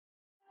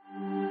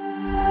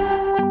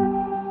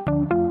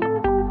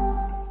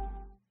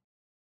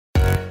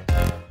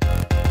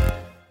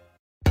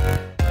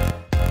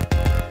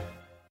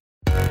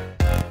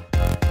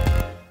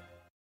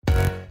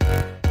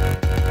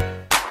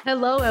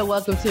Hello and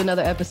welcome to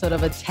another episode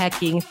of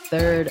Attacking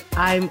Third.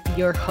 I'm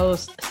your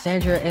host,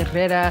 Sandra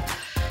Herrera,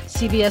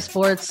 CBS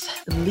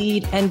Sports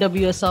lead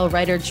NWSL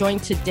writer,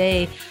 joined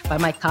today by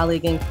my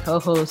colleague and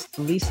co-host,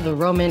 Lisa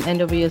Roman,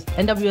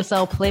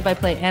 NWSL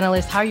play-by-play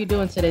analyst. How are you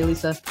doing today,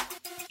 Lisa?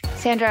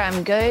 Sandra,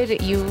 I'm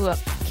good. You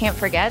can't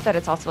forget that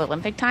it's also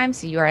Olympic time,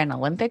 so you are an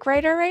Olympic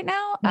writer right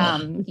now.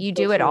 You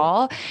do it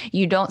all.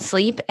 You don't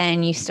sleep,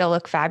 and you still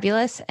look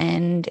fabulous,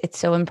 and it's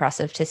so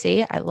impressive to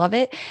see. I love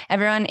it.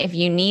 Everyone, if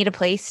you need a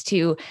place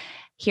to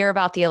hear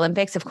about the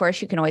Olympics, of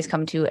course, you can always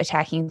come to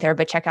Attacking Third,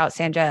 but check out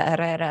Sandra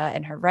Herrera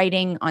and her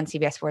writing on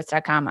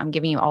CBSSports.com. I'm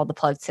giving you all the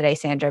plugs today,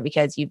 Sandra,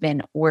 because you've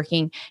been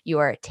working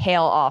your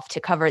tail off to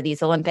cover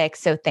these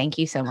Olympics, so thank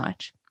you so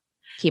much.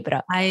 Keep it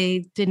up.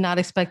 I did not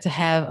expect to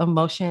have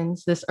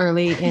emotions this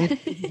early in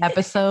the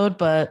episode,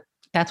 but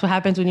that's what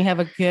happens when you have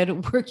a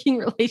good working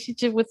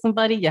relationship with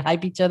somebody. You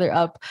hype each other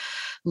up.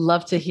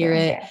 Love to hear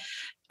it.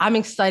 I'm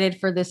excited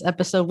for this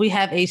episode. We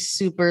have a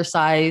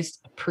supersized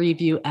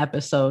preview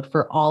episode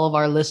for all of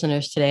our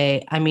listeners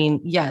today. I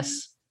mean,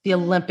 yes, the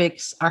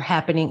Olympics are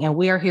happening and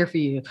we are here for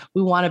you.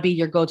 We want to be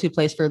your go-to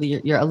place for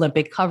your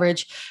Olympic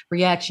coverage,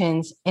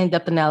 reactions,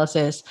 in-depth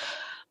analysis.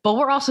 But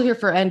we're also here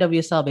for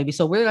NWSL, baby.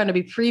 So we're going to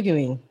be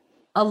previewing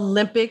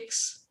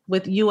Olympics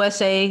with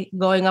USA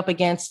going up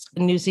against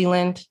New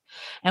Zealand.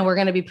 And we're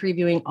going to be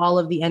previewing all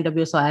of the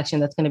NWSL action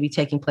that's going to be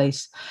taking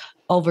place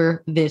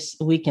over this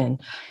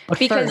weekend. But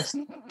because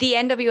the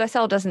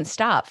NWSL doesn't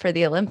stop for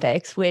the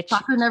Olympics, which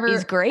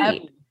is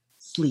great.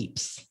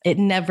 Sleeps. It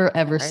never,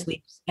 ever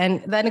sleeps.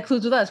 And that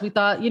includes with us. We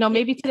thought,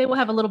 maybe today we'll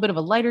have a little bit of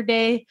a lighter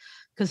day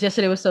because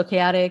yesterday was so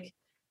chaotic.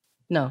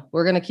 No,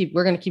 we're going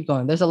to keep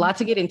going. There's a lot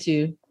to get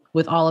into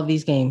with all of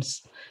these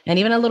games and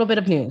even a little bit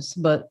of news.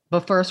 But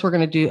first, we're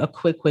going to do a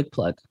quick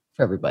plug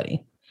for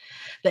everybody.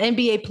 The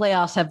NBA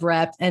playoffs have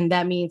wrapped, and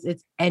that means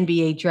it's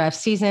NBA draft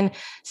season.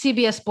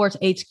 CBS Sports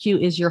HQ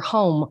is your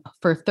home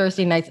for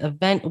Thursday night's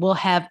event. We'll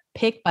have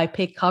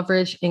pick-by-pick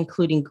coverage,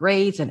 including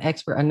grades and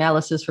expert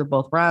analysis for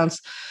both rounds.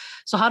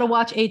 So how to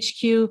watch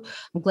HQ?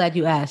 I'm glad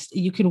you asked.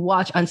 You can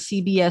watch on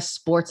CBS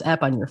Sports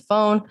app on your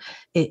phone.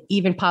 It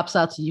even pops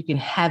out so you can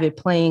have it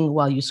playing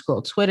while you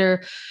scroll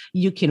Twitter.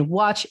 You can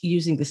watch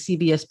using the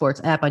CBS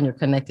Sports app on your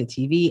connected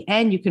TV,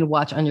 and you can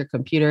watch on your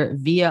computer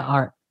via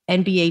our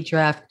NBA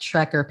Draft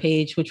Tracker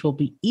page, which will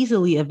be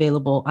easily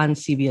available on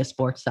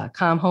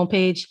CBSSports.com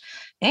homepage.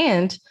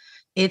 And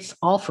it's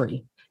all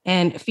free.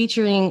 And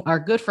featuring our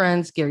good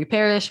friends, Gary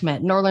Parrish,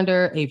 Matt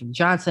Norlander, Avery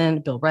Johnson,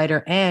 Bill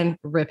Ryder, and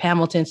Rip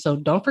Hamilton. So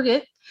don't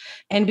forget,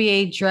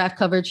 NBA draft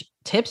coverage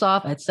tips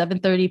off at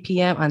 7:30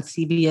 p.m. on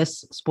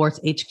CBS Sports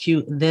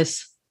HQ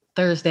this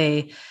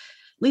Thursday.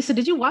 Lisa,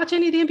 did you watch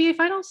any of the NBA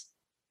finals?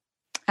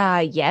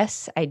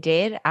 Yes, I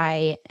did.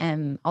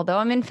 Although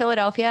I'm in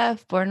Philadelphia,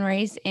 born and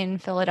raised in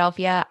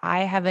Philadelphia,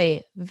 I have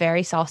a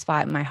very soft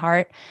spot in my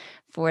heart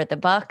for the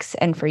Bucks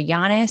and for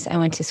Giannis. I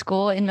went to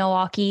school in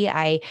Milwaukee.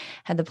 I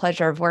had the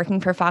pleasure of working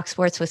for Fox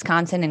Sports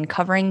Wisconsin and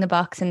covering the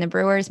Bucks and the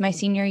Brewers my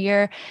senior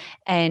year.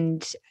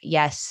 And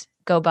yes,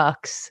 go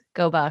Bucks,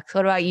 go Bucks.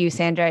 What about you,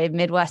 Sandra?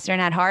 Midwestern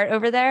at heart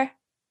over there?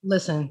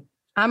 Listen,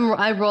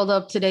 I rolled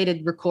up today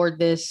to record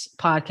this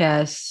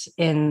podcast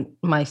in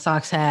my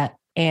Sox hat.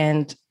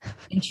 And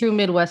in true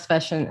Midwest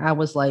fashion, I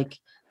was like,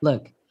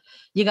 look,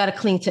 you got to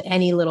cling to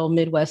any little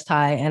Midwest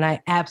tie. And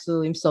I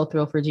absolutely am so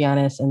thrilled for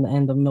Giannis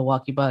and the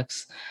Milwaukee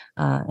Bucks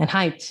and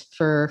hyped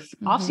for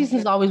off season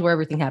is always where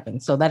everything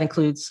happens. So that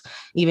includes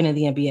even in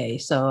the NBA.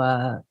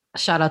 So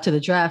shout out to the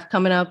draft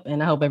coming up.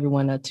 And I hope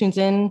everyone tunes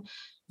in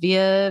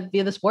via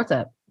the sports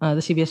app, the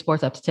CBS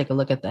Sports app, to take a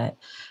look at that.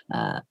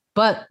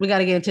 But we got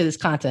to get into this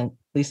content,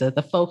 Lisa.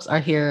 The folks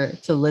are here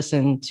to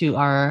listen to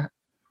our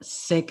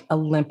sick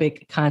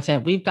Olympic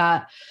content. We've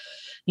got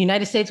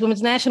United States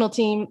women's national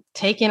team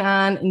taking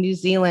on New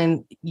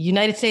Zealand.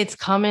 United States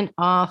coming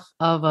off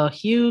of a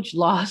huge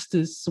loss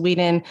to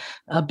Sweden,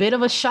 a bit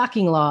of a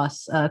shocking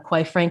loss,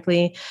 quite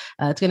frankly.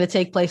 It's going to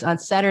take place on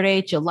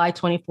Saturday, July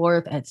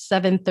 24th at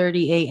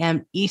 7:30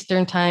 a.m.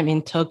 Eastern time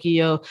in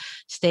Tokyo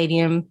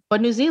Stadium.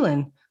 But New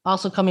Zealand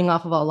also coming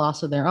off of a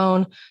loss of their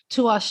own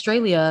to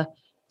Australia,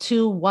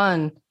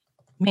 2-1.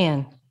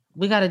 Man,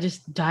 we got to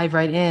just dive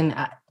right in.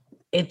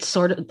 It's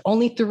sort of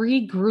only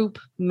 3 group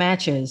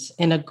matches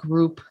in a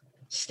group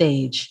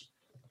stage.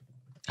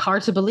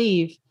 Hard to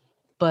believe,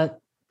 but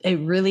it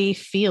really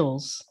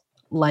feels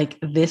like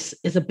this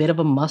is a bit of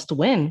a must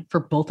win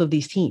for both of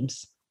these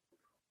teams.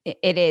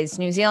 It is.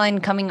 New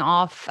Zealand coming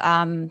off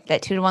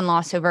that 2-1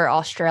 loss over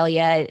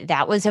Australia.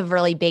 That was a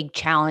really big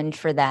challenge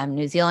for them.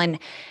 New Zealand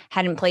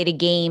hadn't played a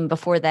game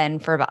before then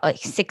for about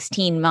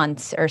 16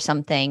 months or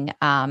something.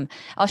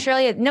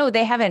 Australia, no,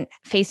 they haven't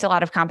faced a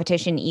lot of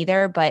competition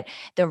either, but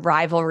the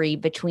rivalry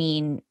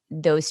between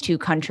those two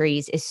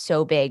countries is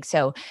so big.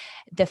 So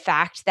the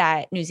fact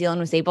that New Zealand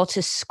was able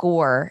to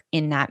score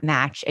in that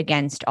match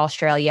against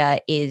Australia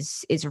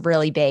is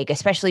really big,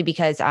 especially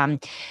because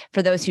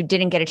for those who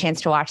didn't get a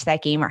chance to watch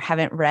that game or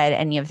haven't read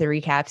any of the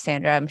recaps,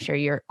 Sandra, I'm sure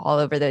you're all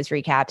over those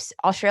recaps.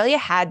 Australia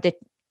had the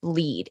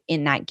lead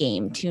in that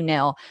game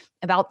 2-0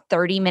 about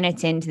 30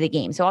 minutes into the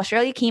game. So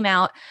Australia came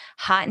out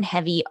hot and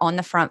heavy on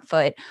the front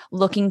foot,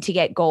 looking to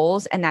get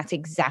goals, and that's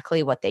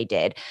exactly what they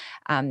did.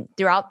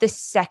 Throughout the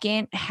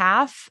second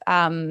half,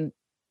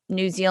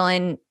 New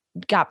Zealand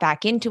got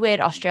back into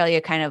it.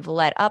 Australia kind of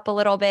let up a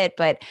little bit,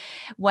 but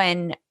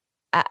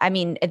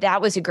that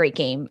was a great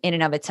game in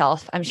and of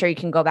itself. I'm sure you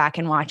can go back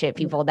and watch it,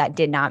 people that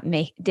did not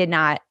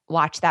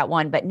watch that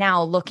one. But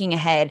now looking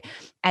ahead,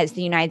 as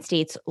the United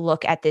States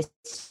look at this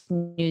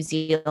New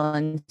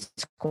Zealand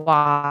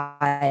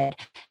squad,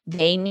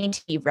 they need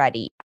to be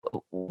ready.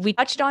 We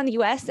touched on the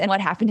US and what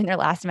happened in their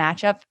last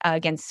matchup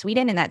against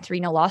Sweden in that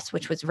 3-0 loss,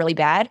 which was really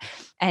bad.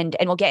 And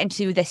we'll get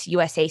into this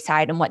USA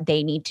side and what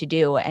they need to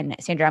do. And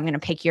Sandra, I'm going to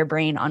pick your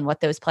brain on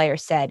what those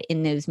players said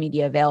in those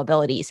media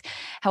availabilities.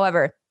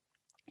 However,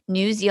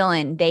 New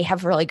Zealand, they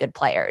have really good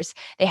players.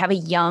 They have a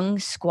young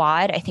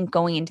squad. I think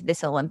going into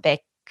this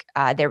Olympic,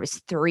 there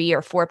was 3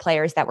 or 4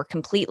 players that were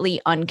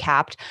completely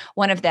uncapped.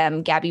 One of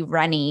them, Gabby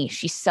Rennie,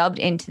 she subbed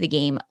into the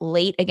game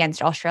late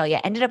against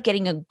Australia, ended up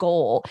getting a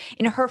goal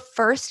in her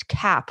first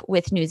cap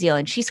with New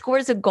Zealand. She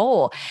scores a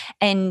goal,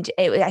 and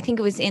I think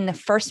it was in the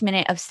first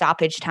minute of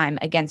stoppage time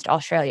against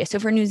Australia. So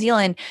for New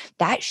Zealand,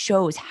 that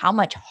shows how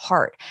much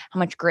heart, how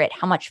much grit,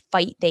 how much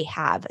fight they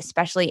have,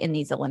 especially in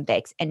these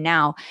Olympics. And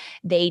now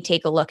they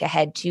take a look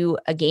ahead to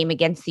a game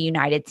against the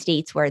United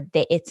States where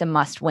it's a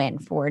must win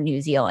for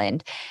New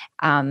Zealand.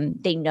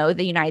 They know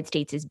the United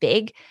States is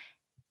big.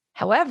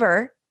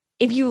 However,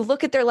 if you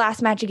look at their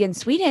last match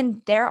against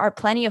Sweden, there are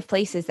plenty of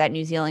places that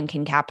New Zealand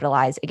can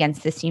capitalize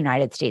against this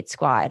United States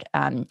squad.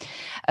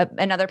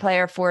 Another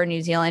player for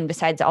New Zealand,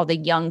 besides all the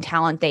young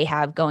talent they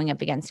have going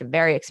up against a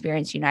very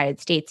experienced United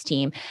States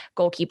team,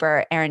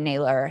 goalkeeper Erin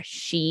Naylor,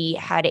 she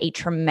had a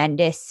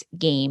tremendous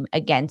game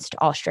against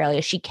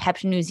Australia. She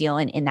kept New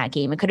Zealand in that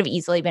game. It could have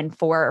easily been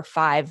 4 or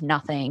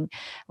 5-0,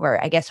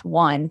 or I guess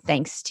 1,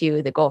 thanks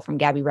to the goal from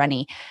Gabby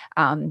Rennie.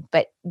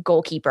 But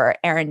goalkeeper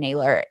Erin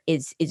Naylor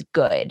is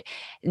good.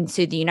 And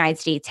so the United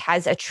States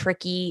has a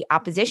tricky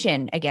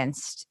opposition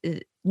against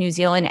New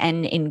Zealand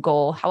and in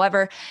goal.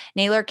 However,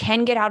 Naylor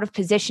can get out of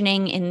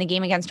positioning in the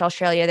game against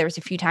Australia. There was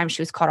a few times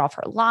she was caught off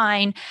her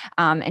line,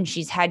 and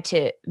she's had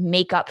to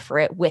make up for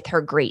it with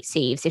her great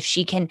saves. If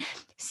she can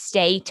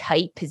stay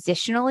tight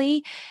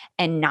positionally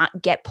and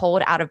not get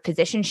pulled out of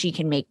position, she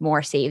can make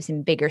more saves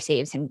and bigger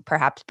saves, and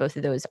perhaps both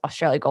of those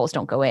Australia goals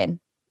don't go in.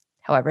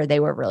 However, they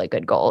were really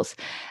good goals.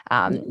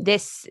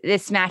 This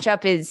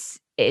matchup is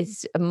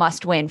a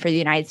must win for the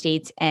United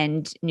States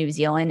and New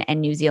Zealand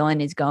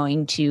is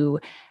going to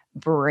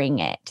bring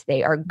it.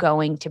 They are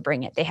going to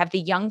bring it. They have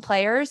the young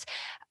players,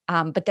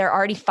 but they're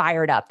already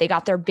fired up. They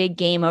got their big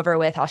game over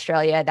with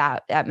Australia.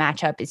 That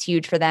matchup is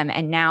huge for them.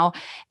 And now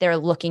they're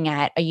looking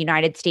at a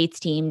United States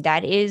team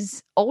that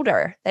is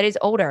older,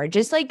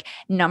 just like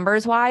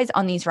numbers wise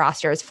on these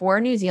rosters for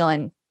New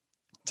Zealand.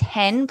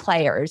 10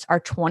 players are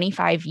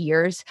 25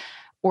 years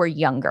or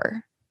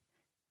younger.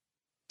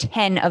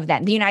 10 of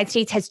them. The United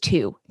States has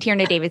 2,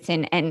 Tierna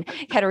Davidson and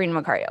Katarina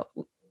Macario.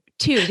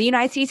 2. The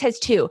United States has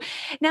 2.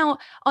 Now,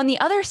 on the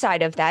other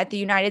side of that, the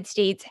United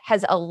States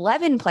has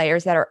 11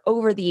 players that are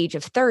over the age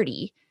of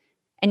 30,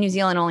 and New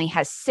Zealand only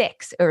has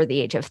 6 over the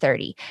age of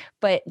 30.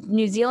 But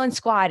New Zealand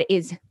squad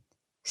is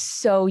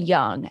so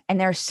young, and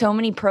there are so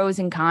many pros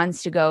and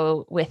cons to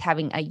go with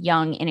having a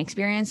young,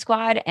 inexperienced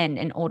squad and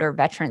an older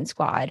veteran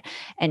squad.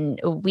 And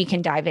we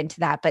can dive into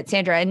that. But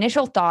Sandra,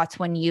 initial thoughts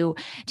when you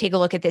take a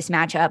look at this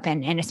matchup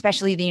and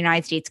especially the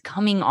United States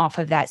coming off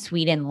of that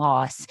Sweden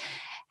loss,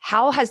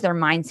 how has their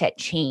mindset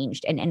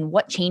changed and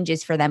what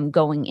changes for them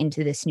going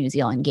into this New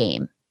Zealand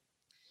game?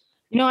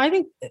 I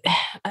think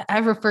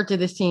I've referred to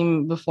this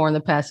team before in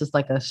the past as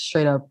like a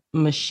straight up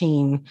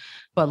machine,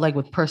 but like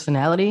with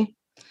personality.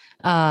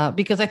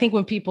 Because I think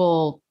when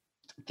people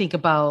think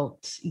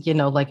about,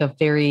 like a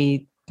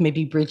very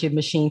maybe Bridget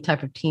machine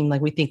type of team, like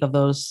we think of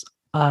those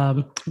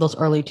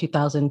early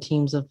 2000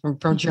 teams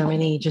from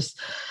Germany, just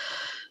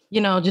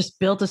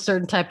built a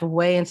certain type of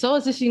way. And so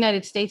is this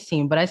United States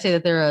team. But I say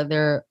that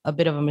they're a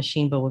bit of a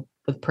machine, but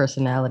with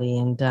personality.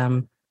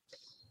 And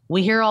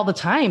we hear all the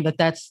time that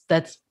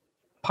that's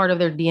part of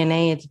their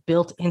DNA. It's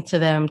built into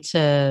them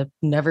to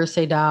never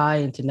say die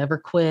and to never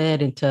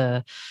quit and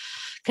to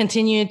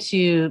continue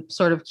to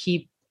sort of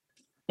keep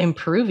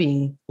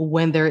improving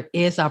when there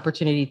is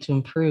opportunity to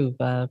improve.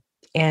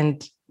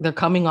 And they're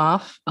coming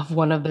off of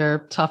one of their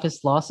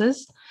toughest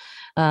losses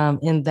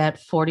in that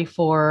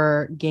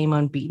 44 game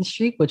unbeaten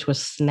streak, which was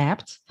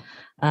snapped.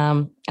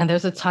 And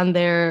there's a ton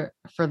there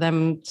for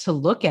them to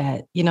look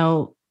at,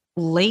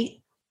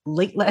 late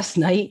last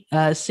night,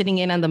 sitting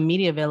in on the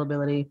media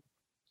availability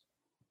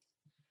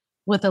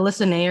with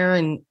Alyssa Nair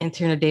and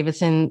Tierna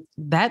Davidson,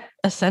 that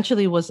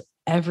essentially was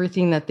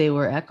everything that they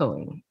were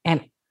echoing.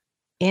 And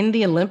in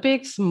the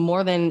Olympics,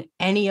 more than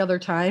any other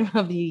time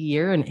of the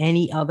year and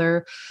any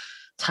other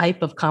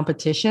type of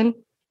competition,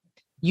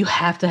 you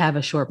have to have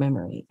a short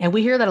memory. And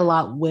we hear that a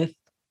lot with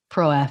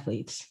pro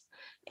athletes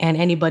and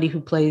anybody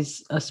who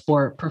plays a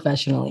sport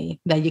professionally,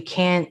 that you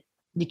can't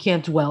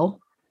dwell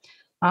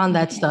on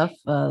that stuff,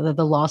 the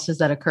losses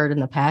that occurred in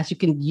the past. You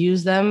can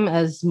use them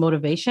as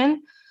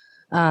motivation,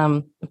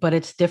 but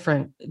it's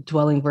different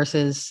dwelling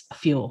versus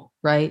fuel,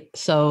 right?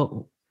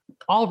 So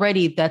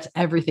already that's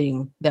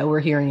everything that we're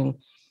hearing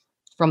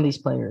from these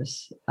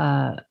players.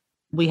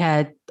 We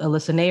had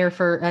Alyssa Nair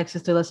for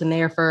access to Alyssa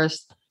Nair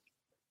first,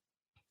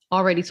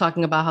 already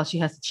talking about how she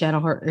has to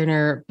channel her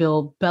inner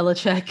Bill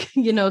Belichick,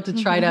 to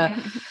try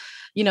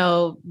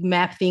to,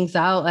 map things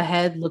out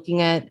ahead,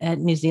 looking at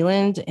New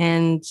Zealand.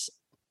 And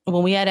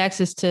when we had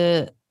access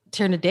to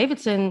Tierna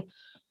Davidson,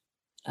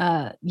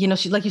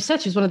 she, like you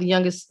said, she's one of the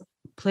youngest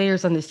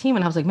players on this team.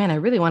 And I was like, man, I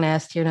really want to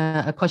ask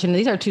Tierna a question. And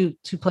these are two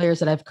players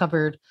that I've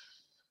covered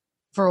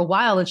for a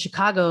while in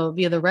Chicago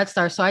via the Red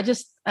Star. So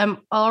I'm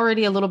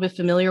already a little bit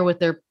familiar with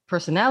their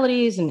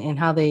personalities and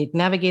how they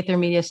navigate their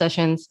media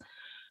sessions.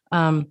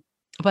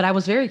 But I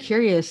was very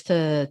curious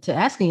to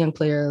ask a young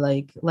player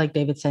like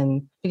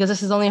Davidson, because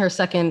this is only her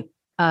second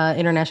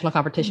international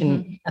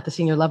competition at the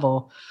senior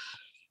level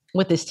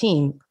with this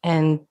team.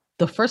 And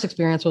the first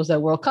experience was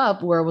at World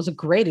Cup, where it was a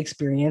great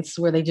experience,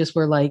 where they just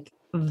were like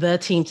the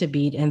team to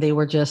beat. And they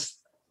were just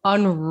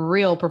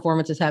unreal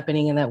performances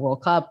happening in that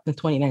World Cup in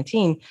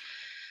 2019,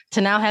 to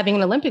now having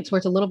an Olympics where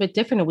it's a little bit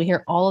different. And we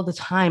hear all of the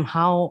time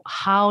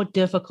how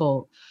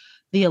difficult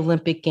the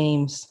Olympic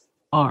Games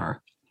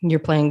are. You're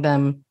playing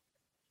them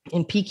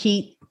in peak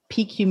heat,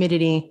 peak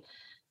humidity.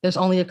 There's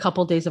only a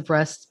couple days of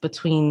rest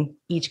between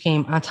each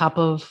game, on top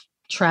of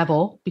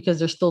travel, because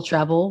there's still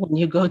travel when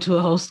you go to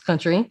a host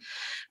country.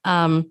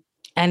 And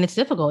it's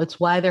difficult. It's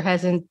why there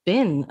hasn't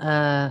been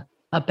a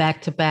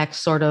back-to-back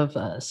sort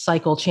of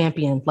cycle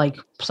champion, like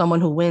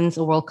someone who wins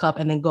a World Cup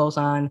and then goes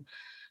on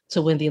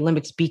to win the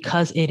Olympics,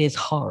 because it is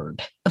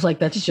hard. Like,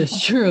 that's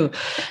just true.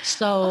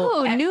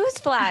 So,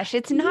 newsflash.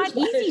 It's not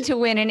easy to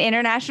win an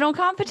international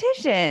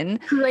competition.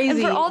 Crazy.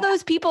 And for all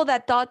those people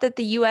that thought that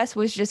the US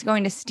was just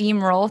going to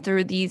steamroll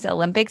through these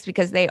Olympics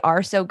because they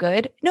are so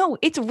good. No,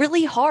 it's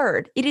really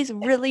hard. It is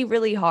really,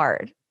 really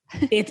hard.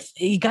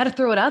 You got to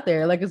throw it out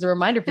there, like, as a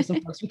reminder for some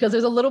folks, because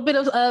there's a little bit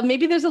of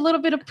maybe there's a little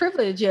bit of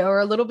privilege, or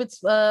a little bit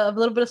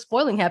of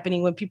spoiling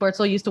happening when people are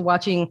so used to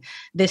watching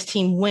this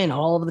team win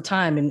all of the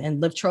time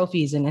and lift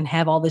trophies and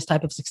have all this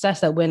type of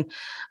success, that when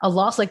a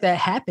loss like that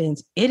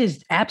happens, it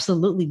is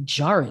absolutely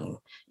jarring.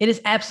 It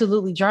is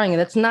absolutely jarring. And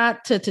that's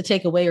not to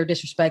take away or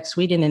disrespect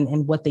Sweden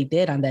and what they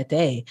did on that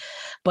day,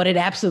 but it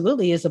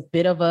absolutely is a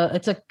bit of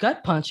it's a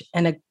gut punch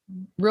and a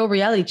real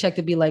reality check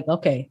to be like,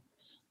 okay,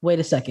 wait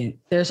a second,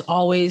 there's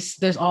always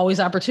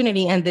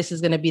opportunity, and this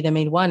is going to be the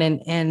main one.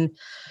 And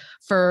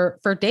for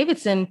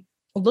Davidson,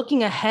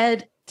 looking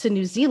ahead to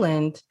New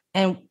Zealand,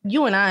 and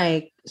you and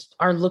I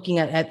are looking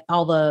at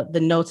all the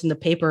notes in the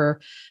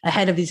paper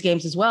ahead of these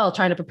games as well,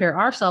 trying to prepare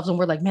ourselves. And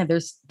we're like, man,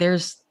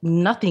 there's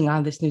nothing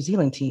on this New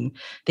Zealand team.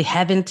 They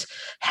haven't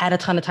had a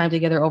ton of time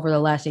together over the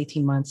last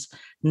 18 months.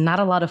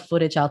 Not a lot of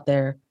footage out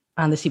there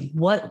on this team.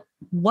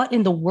 What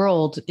in the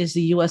world is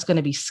the U.S. going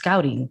to be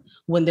scouting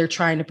when they're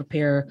trying to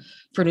prepare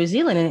for New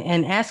Zealand?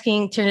 And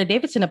asking Tierna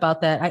Davidson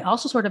about that, I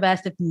also sort of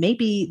asked if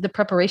maybe the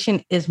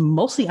preparation is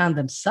mostly on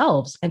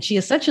themselves. And she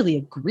essentially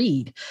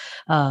agreed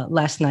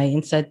last night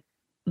and said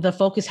the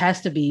focus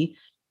has to be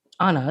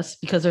on us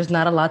because there's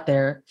not a lot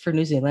there for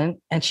New Zealand.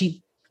 And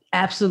she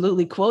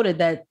absolutely quoted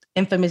that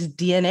infamous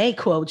DNA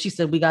quote. She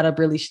said, we got to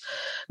really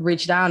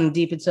reach down and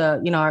deep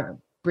into,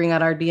 bring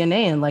out our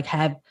DNA and like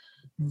have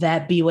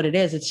that be what it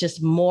is. It's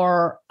just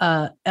more,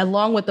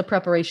 along with the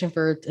preparation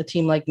for a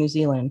team like New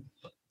Zealand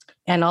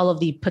and all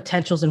of the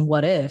potentials and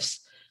what ifs,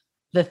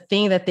 the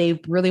thing that they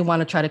really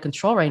want to try to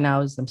control right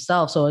now is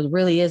themselves. So it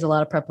really is a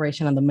lot of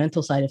preparation on the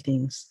mental side of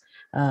things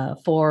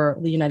for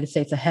the United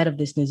States ahead of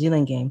this New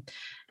Zealand game.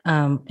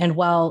 And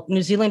while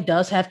New Zealand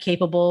does have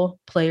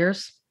capable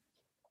players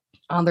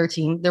on their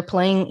team, they're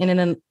playing in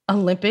an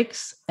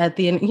Olympics they're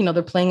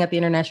playing at the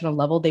international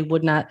level. They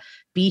would not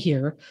be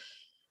here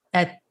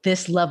at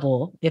this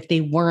level if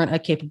they weren't a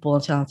capable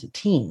and talented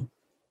team.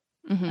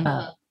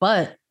 Mm-hmm.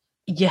 But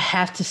you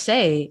have to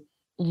say,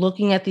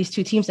 looking at these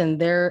two teams and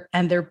their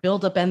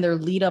build up and their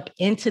lead up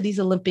into these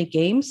Olympic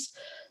Games,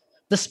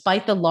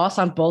 despite the loss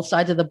on both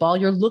sides of the ball,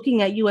 you're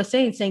looking at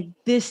USA and saying,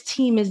 this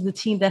team is the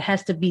team that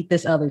has to beat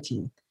this other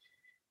team.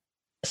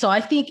 So I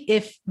think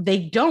if they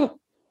don't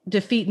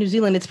defeat New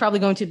Zealand, it's probably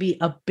going to be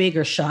a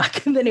bigger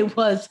shock than it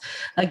was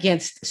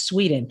against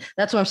Sweden.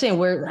 That's what I'm saying.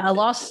 Where a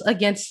loss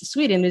against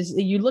Sweden is,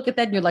 you look at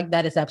that and you're like,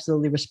 that is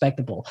absolutely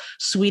respectable.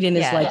 Sweden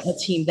is like a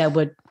team that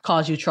would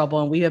cause you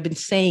trouble. And we have been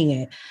saying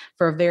it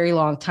for a very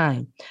long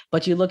time.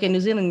 But you look at New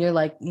Zealand and you're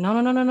like,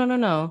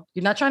 no.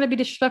 You're not trying to be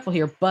disrespectful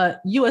here, but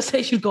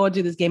USA should go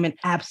into this game and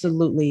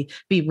absolutely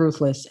be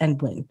ruthless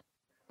and win.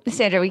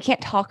 Sandra, we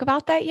can't talk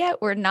about that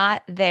yet. We're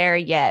not there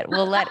yet.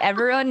 We'll let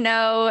everyone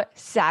know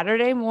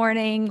Saturday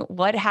morning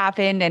what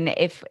happened and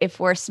if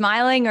we're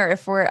smiling or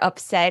if we're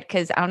upset,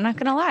 because I'm not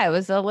going to lie, I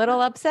was a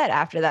little upset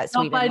after that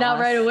Sweden loss. I'll find out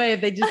right away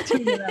if they just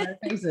tune it on our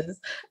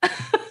faces.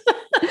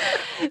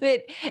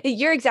 But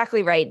you're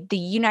exactly right. The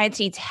United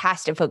States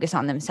has to focus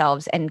on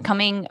themselves, and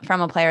coming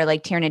from a player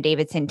like Tierna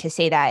Davidson to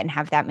say that and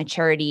have that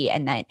maturity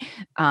and that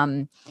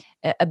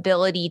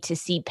ability to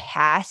see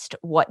past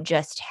what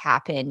just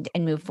happened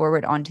and move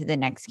forward onto the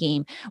next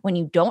game when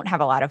you don't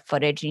have a lot of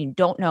footage and you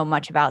don't know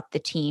much about the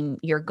team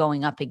you're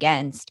going up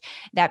against.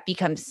 That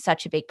becomes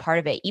such a big part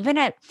of it. Even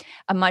at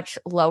a much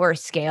lower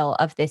scale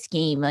of this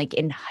game, like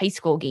in high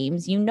school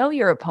games, you know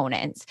your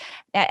opponents.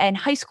 And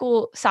high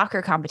school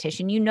soccer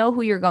competition, you know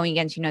who you're going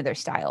against, you know their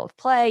style of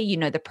play, you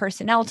know the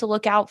personnel to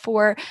look out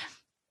for.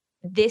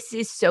 This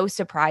is so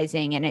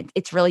surprising, and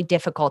it's really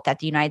difficult that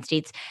the United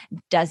States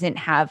doesn't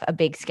have a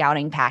big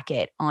scouting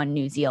packet on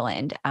New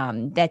Zealand.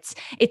 It's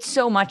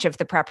so much of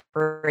the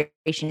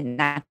preparation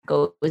that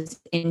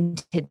goes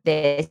into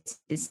this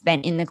is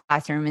spent in the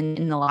classroom,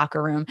 in the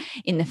locker room,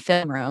 in the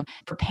film room,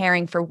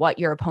 preparing for what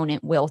your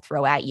opponent will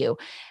throw at you.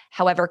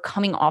 However,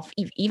 coming off,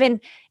 even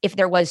if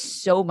there was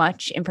so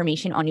much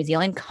information on New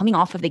Zealand, coming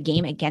off of the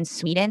game against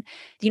Sweden,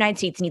 the United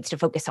States needs to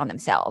focus on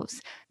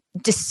themselves.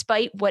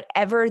 Despite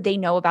whatever they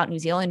know about New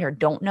Zealand or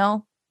don't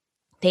know,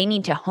 they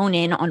need to hone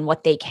in on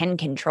what they can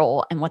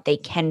control and what they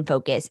can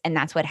focus. And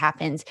that's what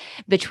happens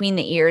between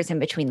the ears and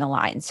between the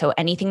lines. So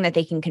anything that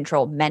they can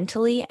control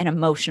mentally and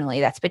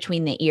emotionally, that's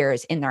between the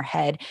ears in their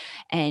head.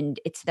 And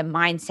it's the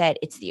mindset,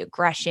 it's the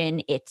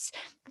aggression, it's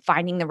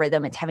finding the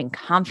rhythm, it's having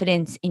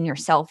confidence in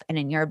yourself and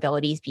in your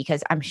abilities,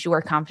 because I'm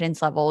sure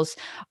confidence levels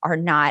are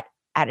not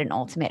at an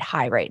ultimate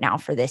high right now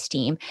for this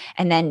team.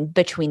 And then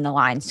between the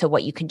lines, so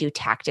what you can do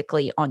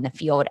tactically on the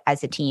field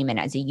as a team and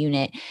as a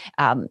unit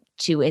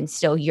to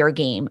instill your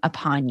game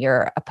upon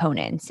your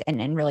opponents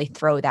and really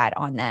throw that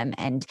on them.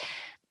 And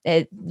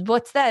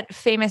what's that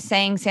famous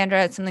saying,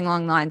 Sandra? It's something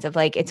along the lines of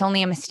like, it's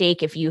only a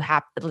mistake if you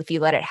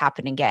let it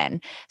happen again.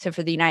 So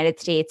for the United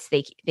States,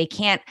 they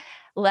can't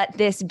let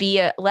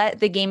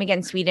the game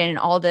against Sweden and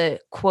all the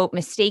quote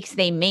mistakes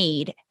they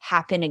made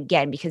happen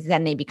again, because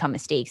then they become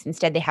mistakes.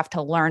 Instead, they have to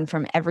learn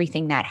from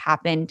everything that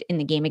happened in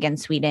the game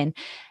against Sweden,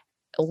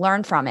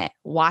 learn from it,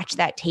 watch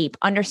that tape,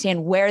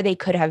 understand where they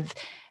could have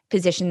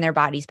positioned their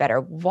bodies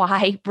better,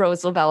 why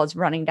Rose Lavelle is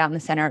running down the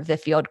center of the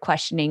field,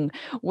 questioning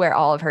where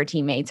all of her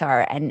teammates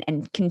are,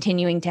 and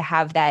continuing to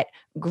have that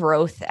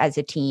growth as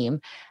a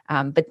team.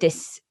 But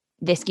this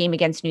game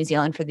against New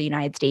Zealand for the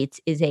United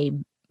States is a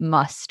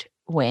must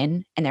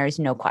win, and there is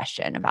no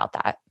question about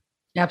that.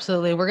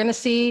 Absolutely. We're going to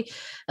see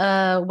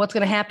what's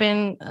going to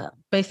happen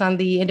based on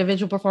the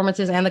individual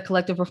performances and the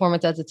collective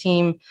performance as a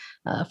team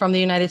from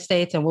the United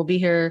States. And we'll be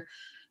here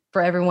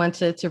for everyone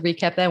to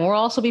recap that. And we'll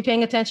also be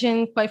paying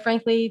attention, quite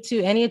frankly,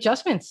 to any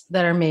adjustments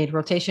that are made,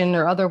 rotation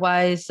or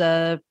otherwise,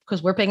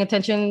 because we're paying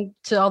attention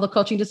to all the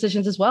coaching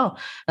decisions as well.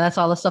 And that's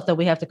all the stuff that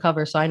we have to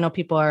cover. So I know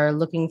people are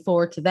looking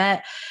forward to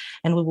that.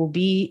 And we will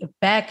be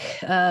back,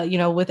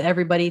 with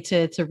everybody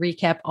to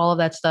recap all of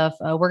that stuff.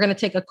 We're going to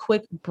take a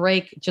quick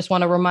break. Just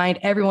want to remind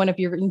everyone, if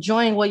you're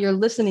enjoying what you're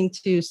listening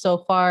to so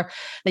far,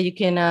 that you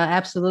can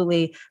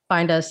absolutely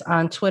find us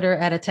on Twitter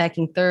at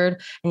Attacking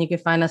Third, and you can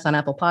find us on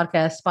Apple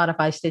Podcasts,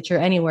 Spotify, Stitcher,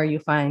 anywhere you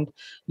find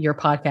your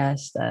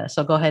podcast.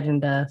 So go ahead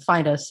and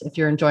find us if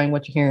you're enjoying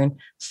what you're hearing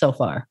so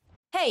far.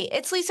 Hey,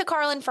 it's Lisa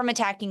Carlin from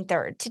Attacking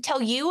Third to tell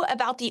you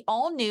about the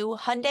all-new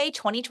Hyundai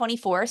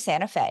 2024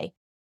 Santa Fe.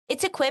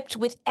 It's equipped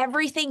with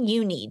everything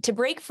you need to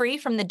break free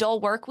from the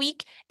dull work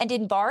week and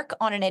embark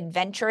on an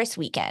adventurous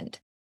weekend.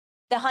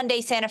 The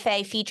Hyundai Santa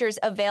Fe features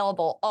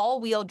available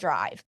all-wheel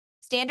drive,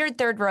 standard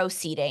third-row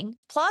seating,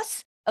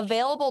 plus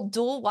available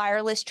dual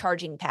wireless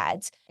charging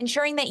pads,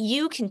 ensuring that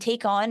you can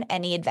take on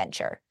any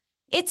adventure.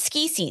 It's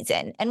ski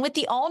season, and with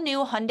the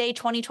all-new Hyundai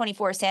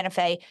 2024 Santa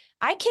Fe,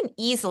 I can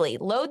easily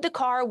load the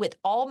car with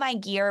all my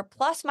gear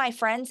plus my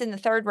friends in the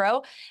third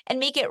row and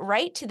make it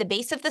right to the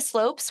base of the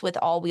slopes with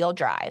all-wheel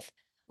drive.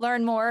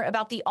 Learn more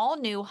about the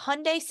all-new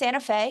Hyundai Santa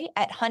Fe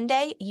at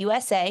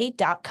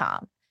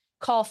HyundaiUSA.com.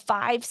 Call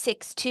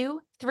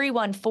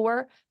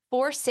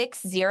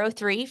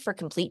 562-314-4603 for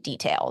complete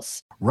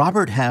details.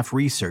 Robert Half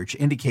research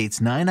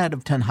indicates 9 out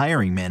of 10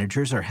 hiring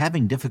managers are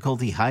having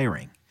difficulty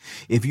hiring.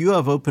 If you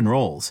have open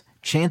roles,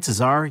 chances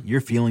are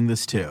you're feeling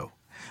this too.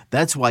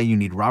 That's why you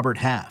need Robert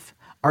Half.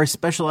 Our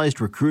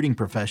specialized recruiting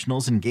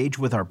professionals engage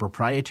with our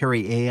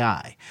proprietary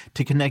AI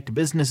to connect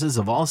businesses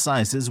of all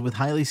sizes with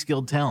highly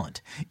skilled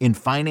talent in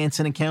finance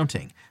and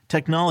accounting,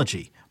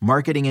 technology,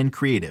 marketing and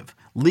creative,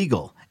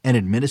 legal, and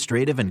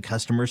administrative and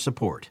customer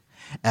support.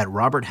 At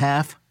Robert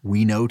Half,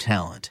 we know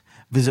talent.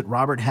 Visit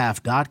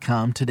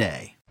roberthalf.com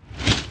today.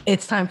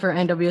 It's time for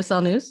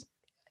NWSL news.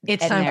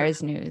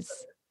 There's news.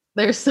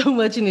 There's so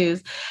much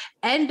news.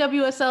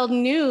 NWSL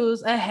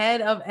news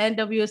ahead of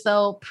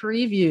NWSL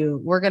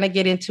preview. We're going to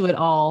get into it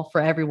all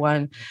for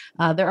everyone.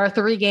 There are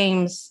 3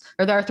 days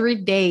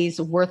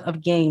worth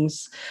of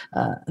games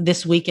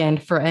this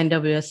weekend for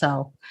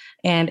NWSL.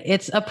 And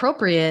it's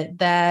appropriate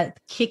that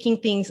kicking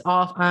things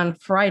off on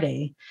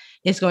Friday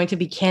is going to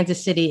be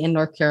Kansas City and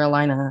North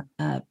Carolina.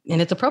 And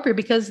it's appropriate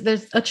because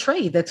there's a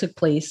trade that took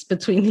place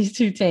between these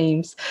two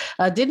teams.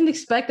 Didn't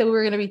expect that we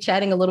were going to be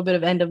chatting a little bit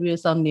of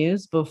NWSL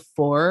news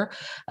before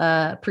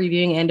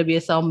previewing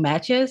NWSL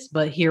matches,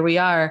 but here we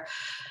are.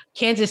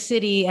 Kansas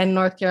City and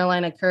North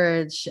Carolina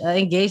Courage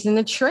engaged in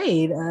a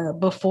trade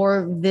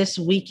before this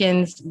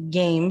weekend's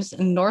games.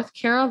 North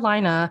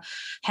Carolina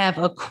have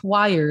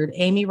acquired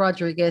Amy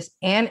Rodriguez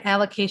and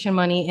allocation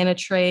money in a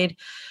trade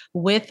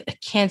with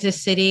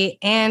Kansas City,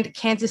 and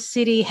Kansas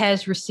City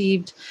has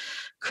received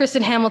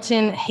Kristen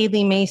Hamilton,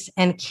 Haley Mace,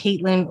 and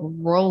Caitlin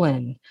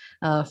Rowland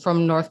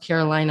from North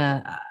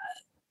Carolina.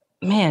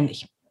 Man,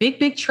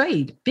 big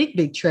trade,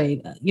 big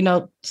trade.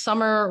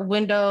 Summer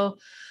window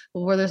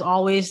where there's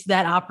always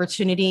that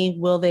opportunity.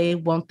 Will they,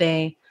 won't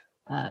they?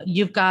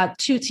 You've got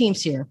two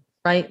teams here,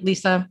 right,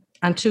 Lisa,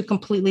 on two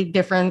completely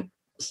different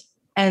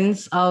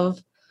ends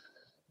of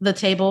the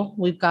table.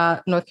 We've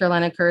got North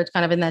Carolina Courage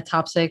kind of in that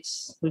top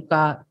six. We've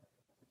got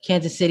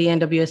Kansas City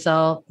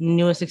NWSL,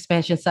 newest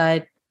expansion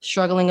side,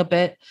 struggling a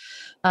bit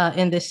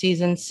in this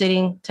season,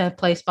 sitting 10th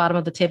place, bottom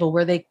of the table,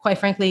 where they, quite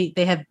frankly,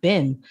 they have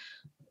been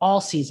all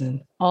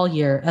season, all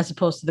year, as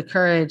opposed to the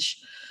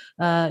Courage,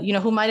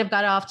 who might have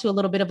got off to a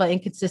little bit of an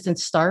inconsistent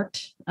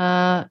start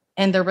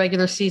in their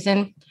regular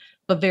season,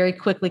 but very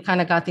quickly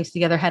kind of got things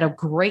together, had a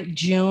great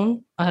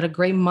June, had a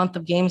great month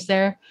of games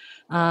there.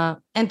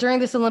 And during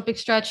this Olympic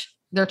stretch,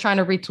 they're trying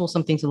to retool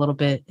some things a little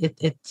bit.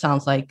 It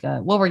sounds like.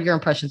 What were your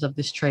impressions of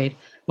this trade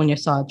when you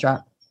saw it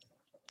drop?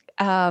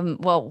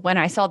 Well, when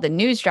I saw the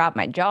news drop,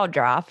 my jaw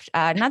dropped.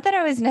 Not that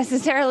I was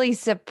necessarily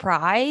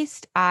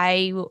surprised.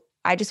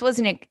 I just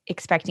wasn't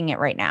expecting it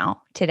right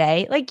now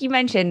today. Like you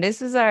mentioned,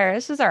 this was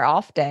our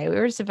off day. We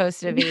were supposed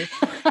to be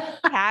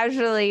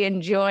casually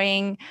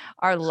enjoying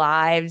our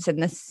lives in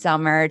the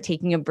summer,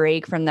 taking a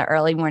break from the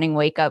early morning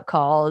wake up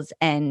calls,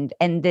 and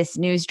this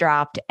news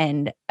dropped,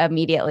 and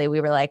immediately we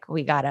were like,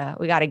 we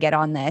gotta get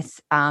on this.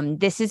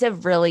 This is a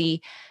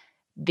really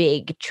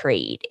big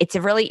trade. It's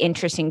a really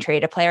interesting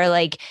trade. A player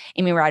like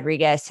Amy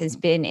Rodriguez has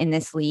been in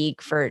this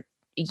league for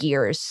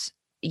years,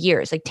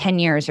 like 10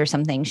 years or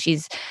something.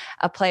 She's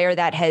a player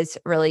that has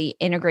really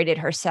integrated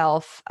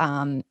herself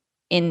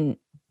in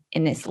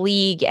this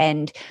league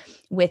and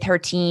with her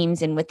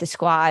teams and with the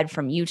squad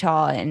from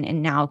Utah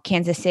and now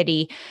Kansas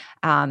City.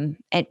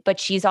 But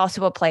she's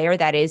also a player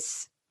that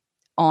is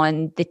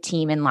on the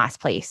team in last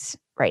place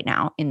right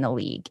now in the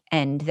league.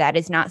 And that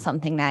is not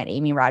something that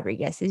Amy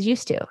Rodriguez is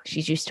used to.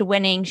 She's used to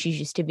winning. She's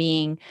used to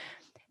being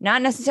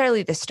not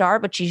necessarily the star,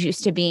 but she's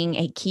used to being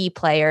a key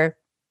player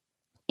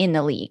in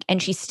the league.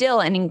 And she's still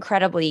was an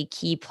incredibly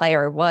key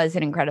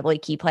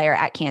player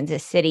at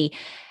Kansas City.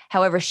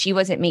 However, she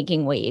wasn't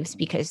making waves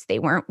because they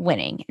weren't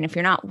winning. And if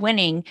you're not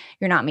winning,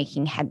 you're not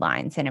making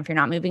headlines. And if you're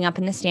not moving up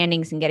in the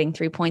standings and getting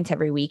 3 points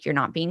every week, you're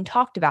not being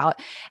talked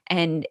about.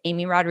 And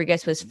Amy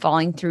Rodriguez was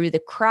falling through the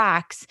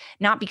cracks,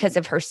 not because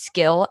of her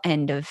skill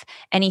and of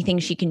anything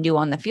she can do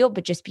on the field,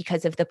 but just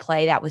because of the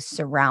play that was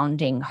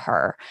surrounding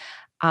her.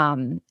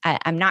 I'm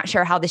not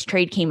sure how this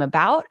trade came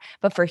about,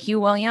 but for Hugh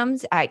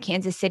Williams at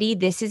Kansas City,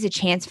 this is a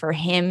chance for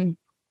him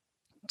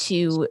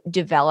to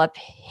develop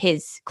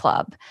his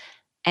club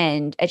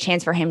and a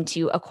chance for him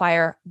to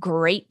acquire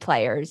great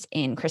players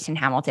in Kristen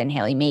Hamilton,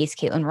 Haley Mace,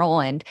 Caitlin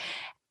Rowland.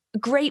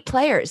 Great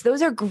players.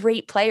 Those are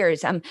great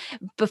players.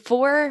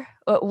 Before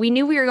we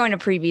knew we were going to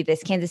preview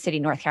this Kansas City,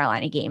 North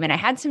Carolina game, and I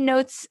had some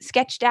notes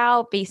sketched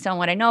out based on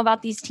what I know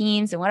about these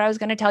teams and what I was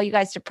going to tell you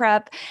guys to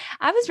prep.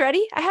 I was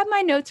ready. I had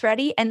my notes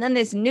ready. And then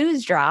this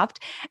news dropped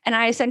and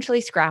I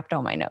essentially scrapped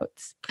all my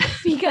notes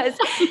because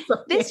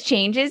this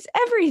changes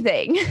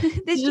everything.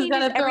 This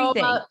changes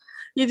everything.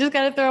 You just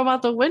got to throw them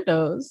out the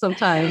window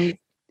sometimes.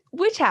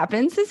 Which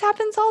happens. This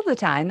happens all the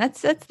time.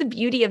 That's the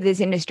beauty of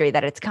this industry,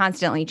 that it's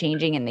constantly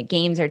changing and the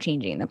games are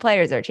changing and the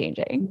players are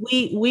changing.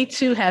 We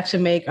too have to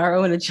make our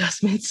own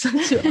adjustments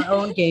to our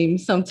own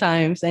games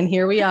sometimes. And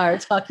here we are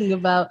talking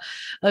about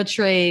a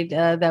trade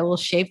that will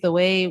shape the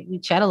way we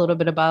chat a little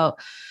bit about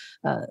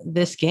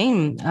this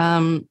game.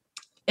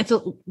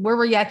 We're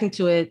reacting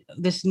to it.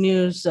 This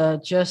news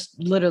just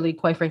literally,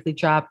 quite frankly,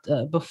 dropped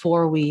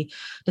before we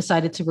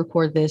decided to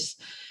record this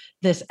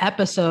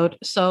episode.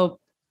 So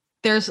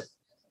there's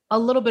a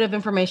little bit of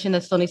information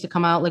that still needs to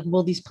come out. Like,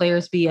 will these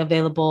players be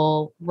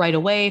available right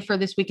away for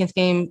this weekend's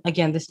game?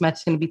 Again, this match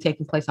is going to be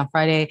taking place on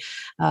Friday.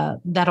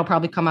 That'll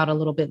probably come out a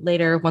little bit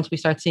later once we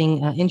start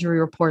seeing injury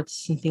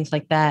reports and things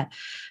like that.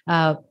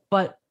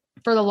 But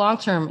for the long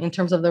term, in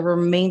terms of the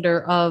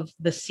remainder of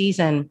the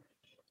season,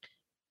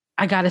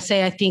 I got to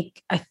say, I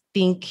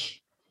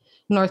think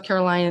North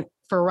Carolina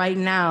for right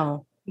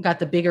now got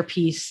the bigger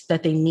piece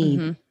that they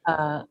need,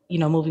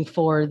 moving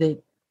forward.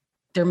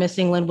 They're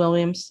missing Lynn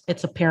Williams.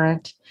 It's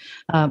apparent.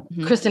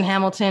 Kristen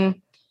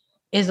Hamilton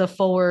is a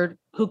forward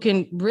who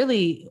can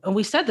really, and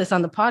we said this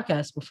on the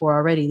podcast before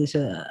already, there's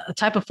a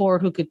type of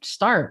forward who could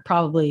start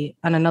probably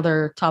on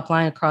another top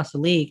line across the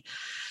league.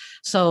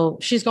 So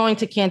she's going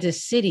to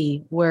Kansas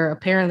City, where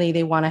apparently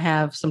they want to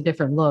have some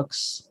different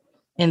looks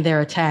in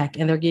their attack.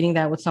 And they're getting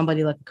that with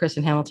somebody like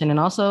Kristen Hamilton and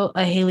also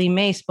a Haley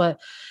Mace. But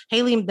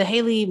the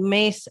Haley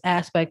Mace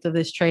aspect of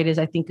this trade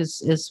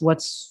is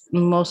what's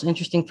most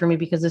interesting for me,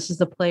 because this is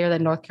the player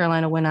that North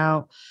Carolina went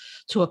out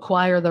to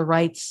acquire the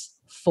rights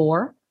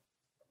for.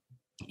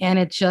 and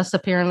it just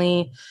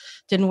apparently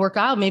didn't work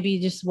out. Maybe he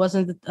just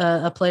wasn't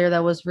a player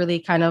that was really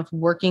kind of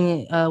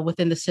working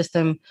within the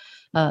system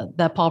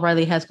that Paul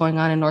Riley has going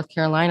on in North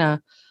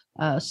Carolina.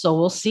 So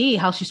we'll see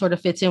how she sort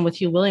of fits in with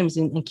Hugh Williams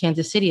in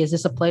Kansas City. Is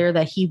this a player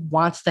that he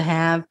wants to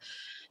have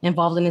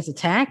involved in his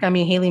attack? I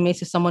mean, Haley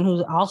Mace is someone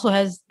who also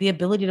has the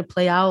ability to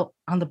play out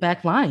on the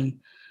back line.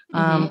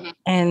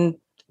 And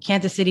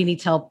Kansas City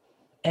needs help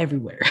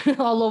everywhere,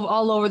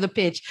 all over the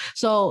pitch.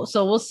 So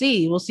we'll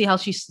see. We'll see how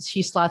she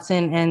slots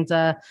in. And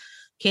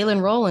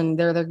Kaylin Rowland,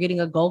 they're getting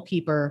a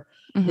goalkeeper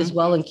as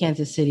well in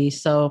Kansas City.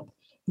 So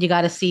you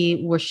got to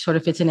see where she sort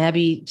of fits in.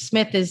 Abby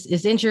Smith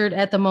is injured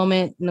at the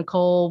moment.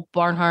 Nicole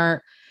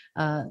Barnhart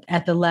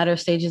at the latter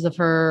stages of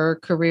her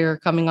career,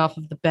 coming off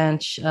of the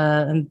bench,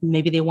 and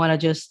maybe they want to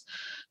just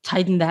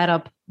tighten that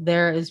up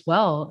there as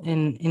well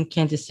in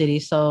Kansas City.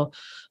 So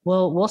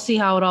we'll see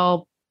how it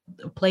all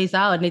plays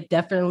out, and it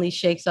definitely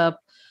shakes up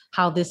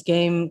how this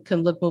game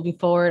can look moving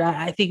forward.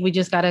 I think we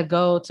just got to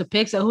go to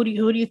picks. So who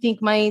do you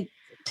think might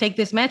take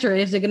this match, or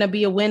is it going to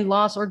be a win,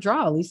 loss, or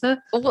draw,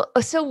 Lisa? Well,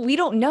 so we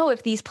don't know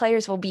if these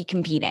players will be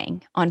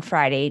competing on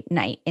Friday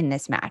night in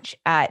this match.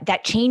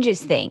 That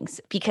changes things,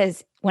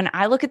 because when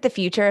I look at the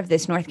future of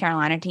this North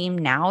Carolina team,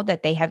 now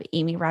that they have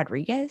Amy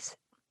Rodriguez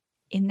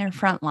in their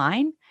front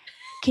line,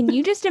 can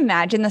you just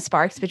imagine the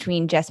sparks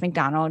between Jess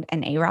McDonald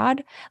and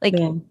A-Rod? Like,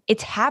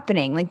 it's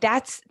happening. Like,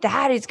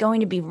 that is going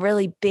to be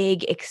really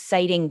big,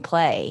 exciting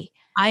play.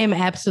 I am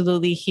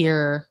absolutely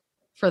here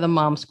for the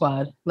mom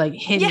squad. Like,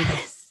 hitting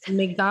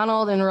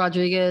McDonald and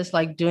Rodriguez,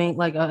 like doing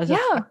like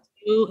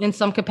in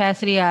some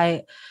capacity.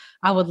 I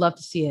would love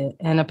to see it,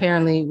 and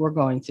apparently we're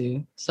going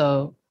to.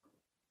 So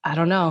I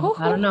don't know.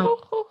 I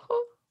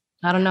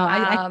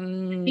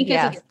think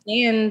as it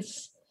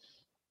stands,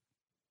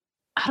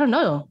 I don't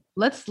know.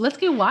 Let's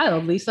get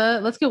wild, Lisa.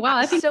 Let's get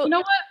wild. I think, so, you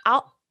know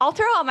what? I'll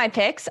throw out my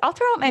picks.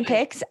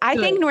 I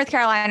think North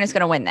Carolina is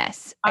going to win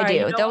this. All I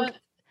right, do.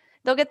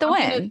 They'll get the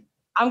win.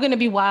 I'm going to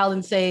be wild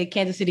and say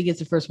Kansas City gets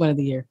the first win of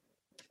the year.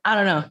 I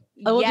don't know.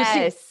 We'll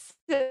just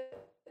see.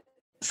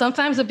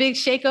 Sometimes a big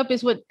shakeup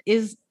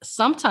is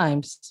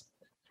sometimes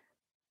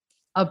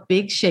a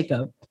big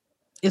shakeup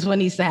is what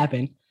needs to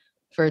happen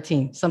for a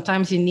team.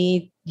 Sometimes you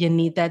need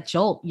that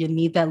jolt. You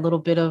need that little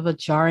bit of a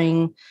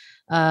jarring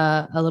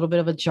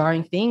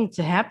thing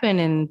to happen.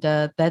 And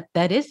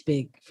that is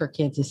big for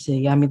Kansas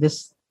City. I mean,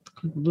 this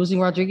losing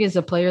Rodriguez,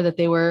 a player that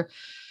they were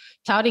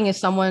touting as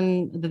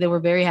someone that they were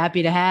very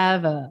happy to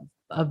have,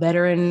 a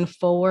veteran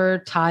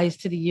forward, ties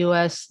to the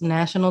U.S.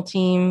 national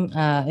team,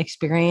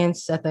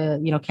 experience at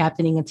the,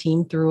 captaining a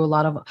team through a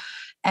lot of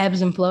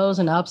ebbs and flows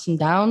and ups and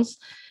downs.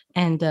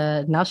 And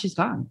now she's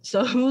gone.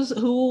 So who's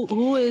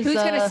going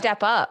to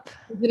step up?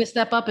 Who's going to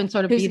step up and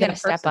sort of be that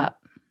step person? Up?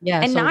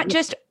 Yeah. And not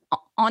just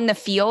on the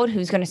field,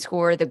 who's going to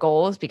score the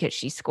goals, because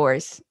she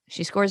scores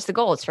the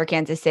goals for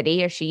Kansas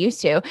City, or she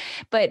used to,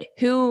 but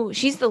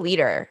she's the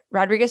leader.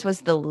 Rodriguez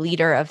was the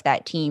leader of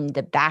that team,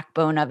 the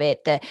backbone of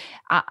it,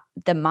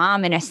 the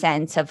mom, in a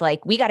sense of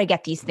like, we got to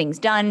get these things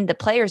done. The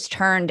players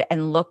turned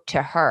and looked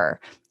to her.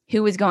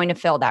 Who is going to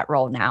fill that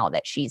role now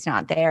that she's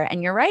not there?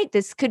 And you're right,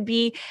 this could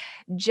be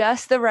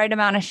just the right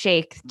amount of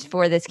shake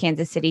for this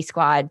Kansas City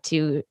squad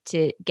to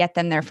get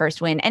them their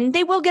first win. And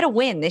they will get a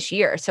win this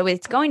year. So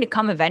it's going to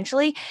come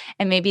eventually.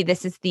 And maybe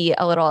this is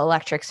a little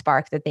electric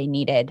spark that they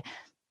needed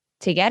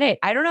to get it.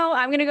 I don't know.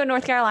 I'm going to go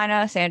North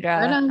Carolina, Sandra.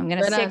 I'm going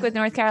to stick with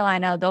North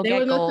Carolina. They'll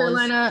get goals. North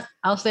Carolina.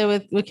 I'll stay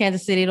with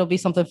Kansas City. It'll be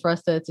something for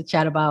us to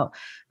chat about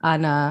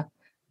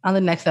on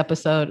the next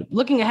episode.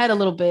 Looking ahead a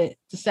little bit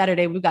to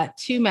Saturday, we've got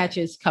two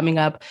matches coming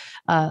up.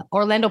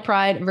 Orlando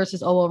Pride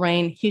versus OL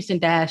Reign, Houston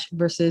Dash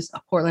versus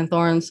Portland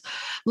Thorns.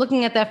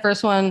 Looking at that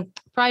first one,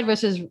 Pride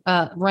versus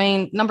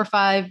Reign, number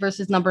 5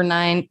 versus number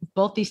 9.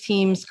 Both these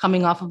teams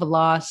coming off of a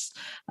loss.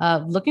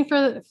 Looking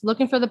for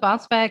the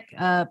bounce back.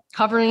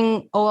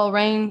 Covering OL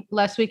Reign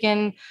last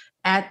weekend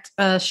at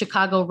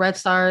Chicago Red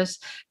Stars.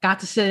 Got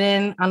to sit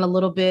in on a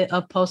little bit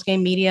of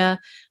post-game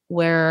media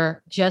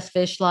where Jess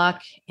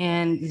Fishlock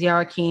and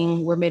Ziara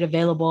King were made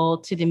available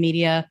to the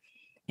media.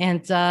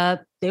 And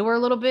they were a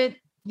little bit,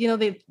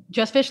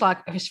 Jess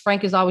Fishlock, as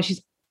frank as always,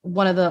 she's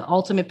one of the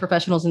ultimate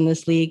professionals in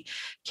this league,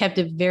 kept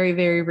it very,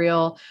 very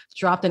real,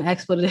 dropped an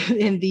expletive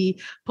in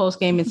the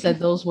postgame and said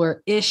those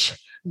were ish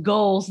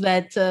goals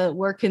that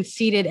were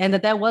conceded, and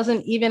that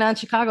wasn't even on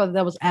Chicago.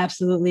 That was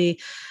absolutely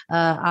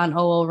on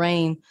OL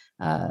Reign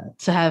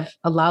to have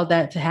allowed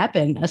that to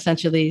happen,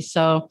 essentially.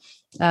 So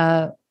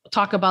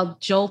talk about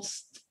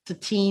jolts to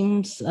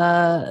teams.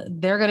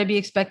 They're going to be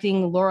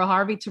expecting Laura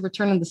Harvey to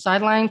return on the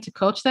sideline to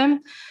coach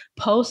them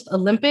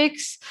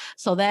post-Olympics.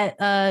 So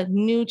that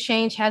new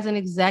change hasn't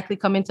exactly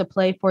come into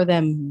play for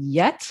them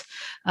yet,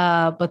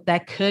 but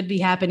that could be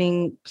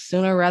happening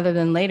sooner rather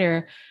than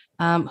later.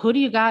 Who do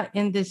you got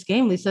in this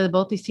game, Lisa?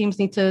 Both these teams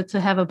need to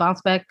have a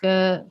bounce back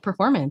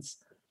performance.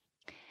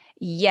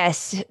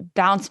 Yes,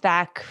 bounce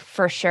back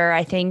for sure.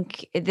 I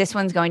think this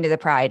one's going to the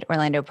Pride,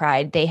 Orlando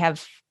Pride. They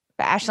have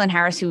Ashlyn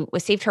Harris, who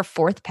was saved her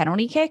 4th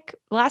penalty kick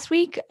last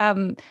week.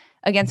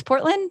 against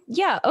Portland,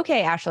 yeah,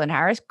 okay, Ashlyn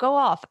Harris, go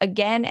off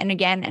again and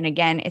again and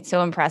again. It's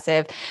so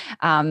impressive.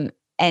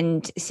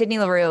 And Sydney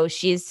Leroux,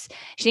 she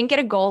didn't get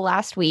a goal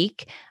last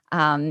week.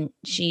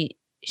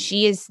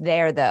 She is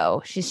there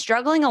though. She's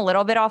struggling a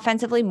little bit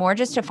offensively, more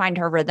just to find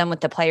her rhythm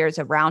with the players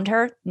around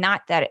her.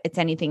 Not that it's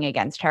anything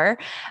against her.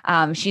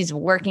 She's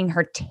working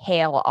her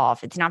tail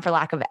off. It's not for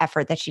lack of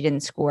effort that she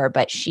didn't score,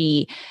 but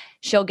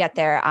she'll get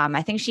there.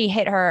 I think she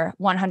hit her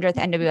 100th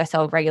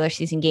NWSL regular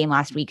season game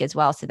last week as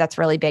well. So that's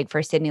really big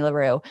for Sydney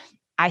Leroux.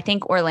 I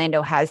think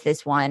Orlando has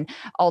this one,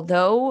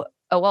 although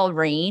OL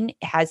Reign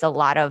has a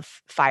lot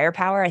of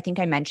firepower. I think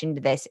I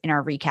mentioned this in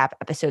our recap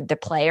episode. The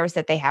players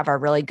that they have are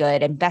really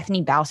good. And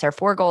Bethany Bowser,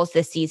 4 goals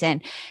this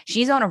season.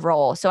 She's on a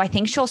roll. So I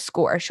think she'll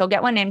score. She'll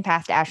get one in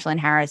past Ashlyn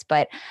Harris.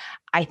 But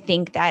I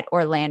think that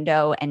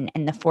Orlando and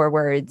the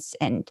forwards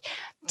and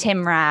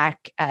Tim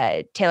Rack,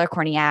 Taylor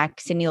Korniak,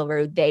 Sydney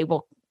Leroux, they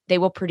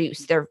will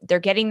produce. They're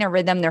getting their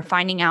rhythm. They're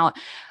finding out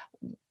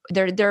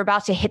they're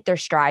about to hit their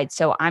stride.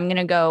 So I'm going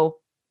to go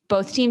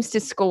both teams to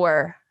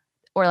score,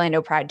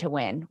 Orlando Pride to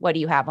win. What do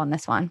you have on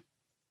this one?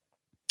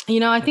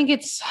 I think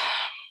it's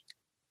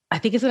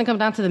going to come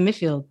down to the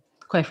midfield,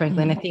 quite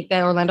frankly. And I think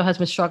that Orlando has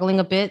been struggling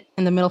a bit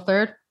in the middle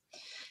third.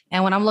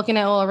 And when I'm looking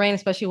at OL Reign,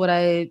 especially what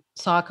I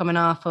saw coming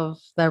off of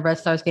the Red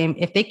Stars game,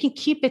 if they can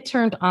keep it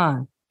turned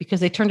on, because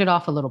they turned it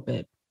off a little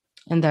bit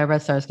in the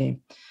Red Stars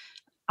game,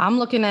 I'm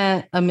looking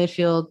at a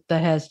midfield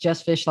that has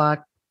Jess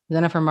Fishlock,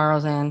 Jennifer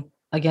Marozan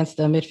against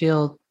the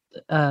midfield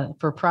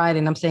for Pride.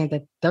 And I'm saying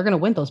that they're going to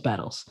win those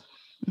battles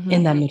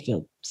in that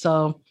midfield.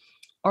 So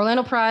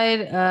Orlando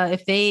Pride,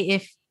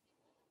 if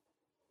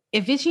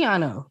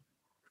Viggiano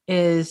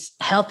is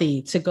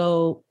healthy to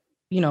go,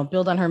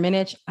 build on her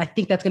minutes, I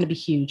think that's going to be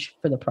huge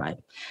for the Pride.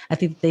 I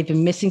think they've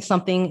been missing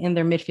something in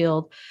their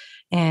midfield,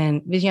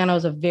 and Viggiano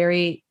is a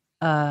very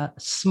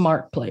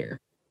smart player.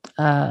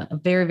 A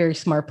very, very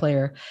smart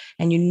player.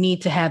 And you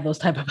need to have those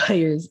type of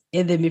players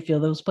in the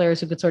midfield, those players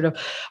who could sort of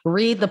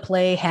read the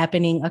play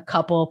happening a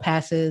couple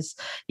passes,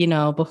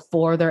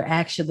 before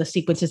the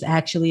sequence is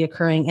actually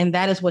occurring. And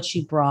that is what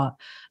she brought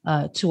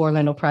to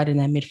Orlando Pride in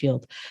that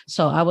midfield.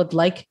 So I would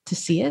like to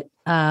see it.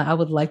 I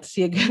would like to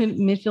see a good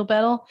midfield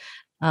battle.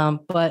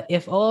 But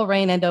if OL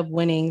Reign end up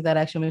winning that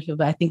actual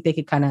midfield, I think they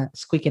could kind of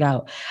squeak it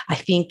out. I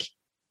think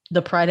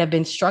the Pride have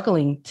been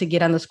struggling to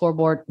get on the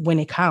scoreboard when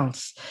it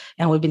counts.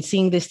 And we've been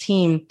seeing this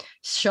team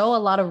show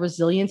a lot of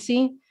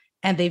resiliency,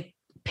 and they've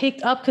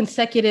picked up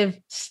consecutive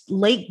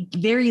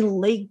very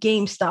late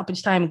game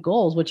stoppage time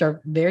goals, which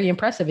are very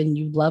impressive. And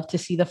you love to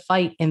see the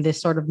fight in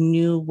this sort of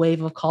new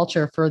wave of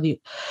culture for the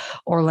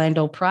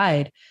Orlando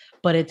Pride.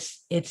 But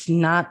it's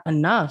not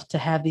enough to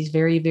have these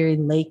very, very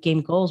late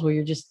game goals where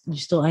you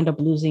still end up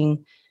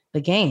losing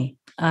the game.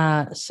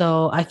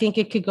 So I think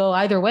it could go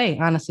either way.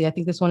 Honestly, I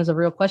think this one is a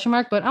real question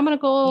mark, but I'm going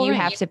to go. You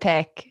have to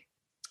pick.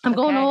 I'm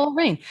going to OL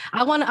Reign.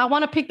 I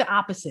want to pick the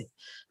opposite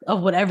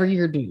of whatever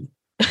you're doing,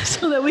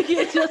 so that we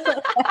can just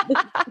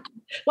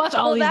watch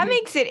all. Well, these that games.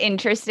 makes it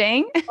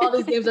interesting. All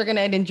these games are going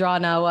to end in draw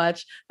now.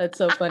 Watch. That's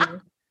so funny.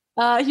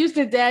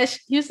 Houston Dash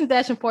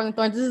and Portland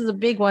Thorns. This is a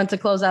big one to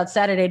close out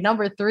Saturday.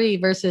 Number 3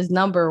 versus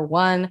number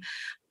 1.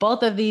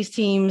 Both of these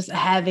teams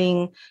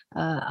having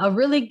a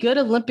really good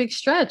Olympic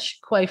stretch,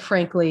 quite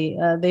frankly.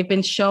 They've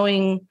been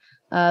showing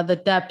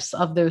the depths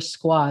of their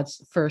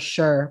squads for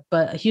sure.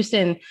 But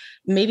Houston,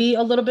 maybe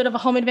a little bit of a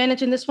home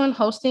advantage in this one,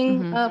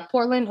 hosting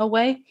Portland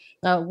away.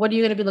 What are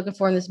you going to be looking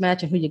for in this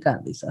match, and who you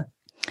got, Lisa?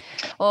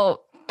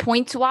 Well,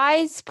 points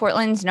wise,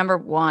 Portland's number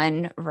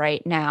 1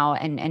 right now.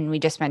 And we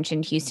just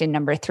mentioned Houston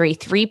number 3,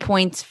 3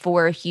 points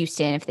for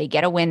Houston. If they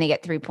get a win, they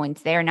get 3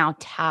 points. They are now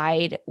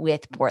tied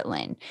with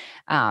Portland.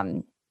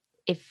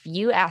 If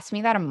you asked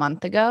me that a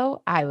month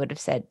ago, I would have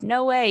said,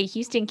 no way,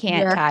 Houston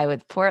can't tie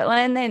with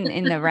Portland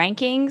in the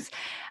rankings.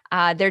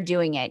 They're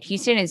doing it.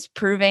 Houston is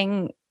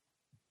proving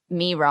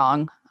me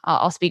wrong.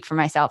 I'll speak for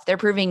myself. They're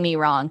proving me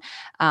wrong.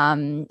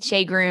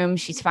 Shea Groom,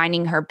 she's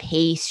finding her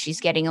pace.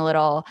 She's getting a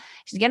little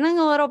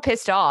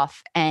pissed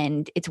off,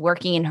 and it's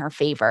working in her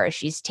favor.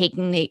 She's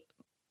taking the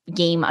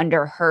game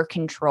under her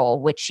control,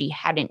 which she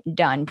hadn't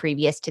done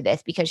previous to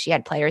this because she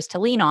had players to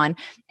lean on.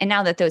 And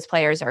now that those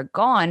players are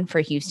gone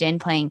for Houston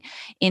playing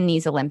in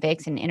these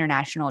Olympics and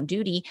international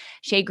duty,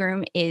 Shea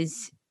Groom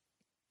is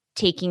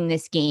taking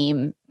this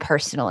game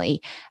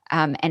personally,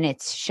 and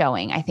it's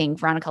showing. I think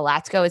Veronica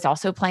Latsko is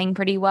also playing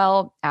pretty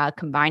well,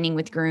 combining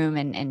with Groom,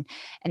 and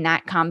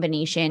that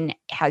combination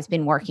has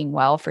been working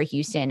well for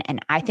Houston.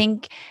 And I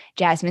think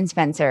Jasmine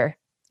Spencer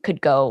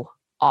could go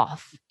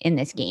off in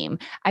this game.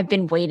 I've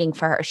been waiting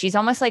for her. She's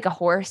almost like a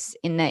horse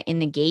in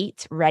the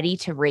gate, ready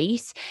to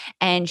race,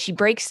 and she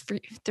breaks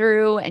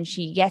through and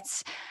she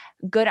gets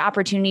good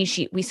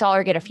opportunities. We saw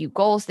her get a few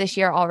goals this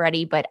year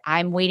already, but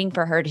I'm waiting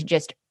for her to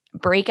just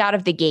break out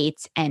of the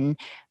gates and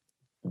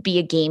be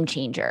a game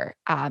changer.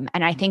 And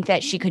I think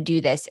that she could do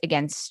this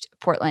against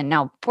Portland.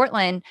 Now,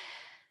 Portland,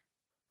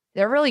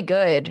 they're really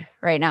good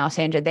right now,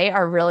 Sandra. They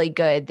are really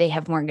good. They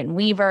have Morgan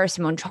Weaver,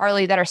 Simone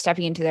Charlie that are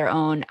stepping into their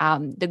own.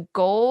 The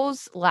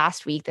goals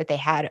last week that they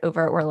had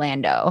over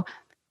Orlando,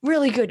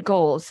 really good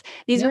goals.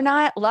 These were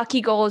not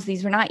lucky goals.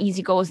 These were not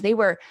easy goals. They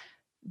were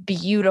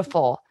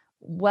beautiful,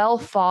 well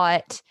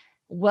fought,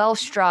 well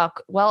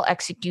struck, well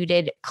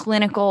executed,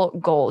 clinical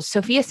goals.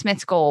 Sophia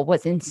Smith's goal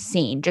was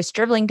insane, just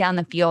dribbling down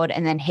the field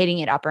and then hitting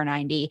it upper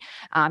 90.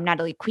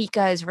 Natalie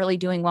Kuika is really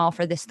doing well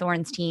for this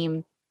Thorns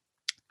team.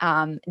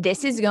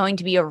 This is going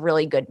to be a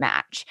really good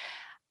match.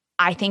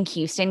 I think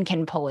Houston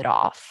can pull it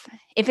off.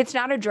 If it's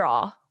not a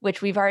draw,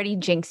 which we've already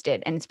jinxed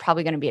it, and it's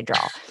probably going to be a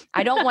draw.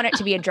 I don't want it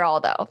to be a draw,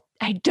 though.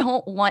 I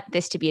don't want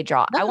this to be a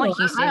draw. I want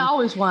Houston. I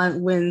always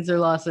want wins or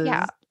losses.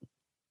 Yeah.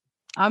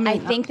 I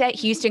think that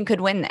Houston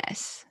could win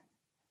this.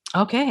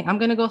 Okay, I'm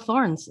going to go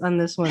Thorns on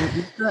this one.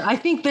 I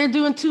think they're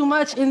doing too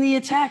much in the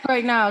attack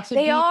right now.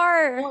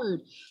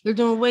 Ignored. They're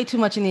doing way too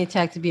much in the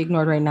attack to be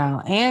ignored right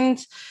now. And,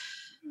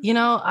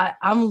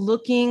 I'm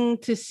looking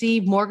to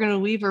see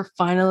Morgan Weaver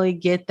finally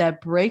get that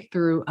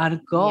breakthrough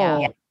on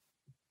goal. Yeah.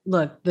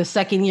 Look, the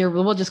second year,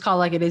 we'll just call it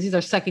like it is. These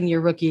are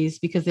second-year rookies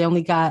because they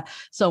only got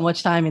so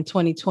much time in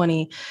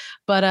 2020.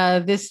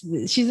 But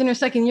she's in her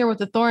second year with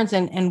the Thorns,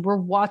 and we're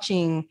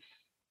watching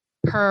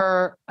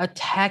her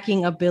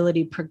attacking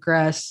ability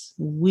progress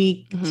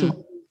week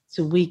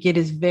to week. It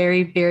is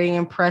very, very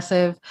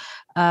impressive.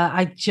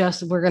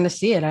 We're going to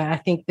see it. I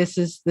think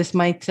this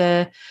might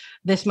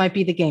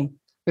be the game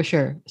for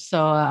sure.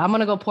 So I'm going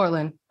to go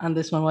Portland on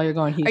this one while you're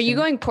going Houston. Are you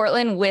going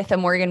Portland with a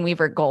Morgan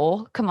Weaver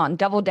goal? Come on,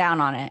 double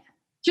down on it.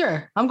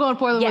 Sure. I'm going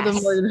Portland with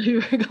a Morgan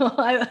Weaver goal.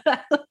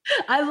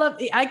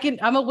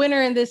 I'm a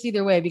winner in this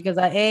either way because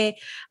I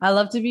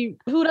love to be,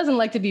 who doesn't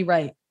like to be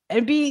right?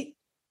 And B,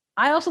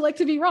 I also like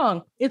to be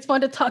wrong. It's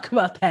fun to talk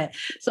about that.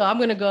 So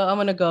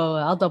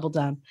I'll double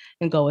down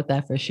and go with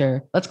that for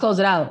sure. Let's close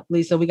it out,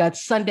 Lisa. We got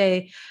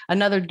Sunday,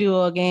 another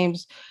duo of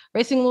games.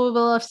 Racing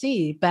Louisville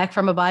FC back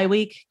from a bye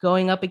week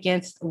going up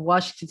against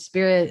Washington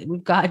Spirit.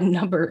 We've got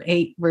number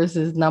 8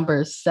 versus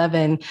number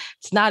 7.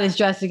 It's not as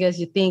drastic as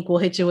you think. We'll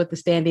hit you with the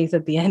standings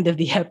at the end of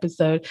the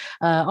episode.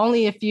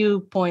 Only a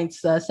few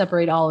points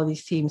separate all of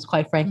these teams,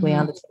 quite frankly,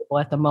 on the table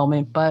at the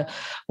moment. But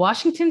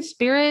Washington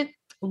Spirit,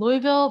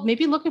 Louisville,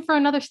 maybe looking for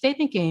another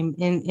statement game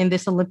in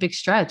this Olympic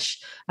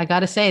stretch. I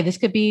got to say, this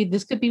could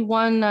be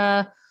one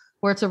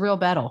where it's a real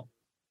battle.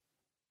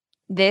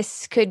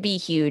 This could be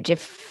huge.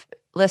 If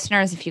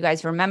you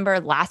guys remember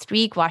last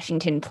week,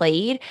 Washington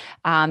played.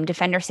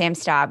 Defender Sam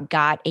Staub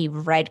got a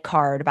red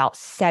card about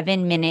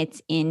 7 minutes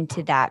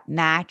into that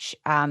match.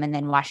 And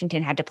then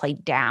Washington had to play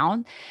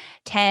down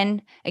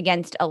 10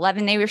 against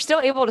 11. They were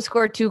still able to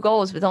score 2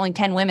 goals with only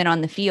 10 women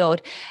on the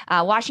field.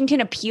 Washington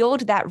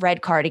appealed that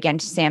red card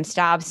against Sam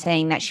Staub,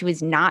 saying that she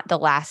was not the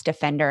last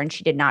defender and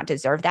she did not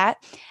deserve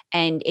that.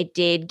 And it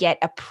did get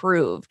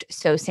approved.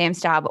 So Sam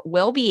Staub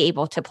will be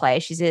able to play.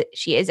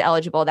 She is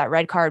eligible. That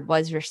red card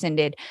was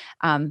rescinded.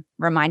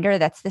 Reminder,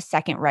 that's the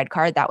second red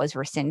card that was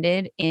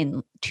rescinded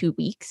in 2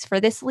 weeks for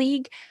this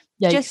league.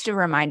 Yikes. Just a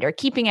reminder,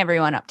 keeping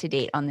everyone up to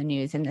date on the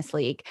news in this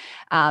league.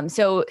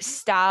 So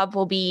Staub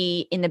will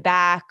be in the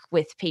back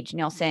with Paige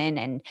Nielsen,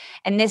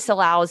 and this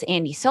allows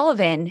Andi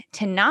Sullivan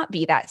to not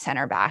be that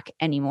center back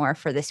anymore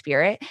for the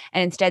Spirit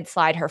and instead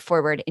slide her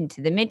forward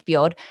into the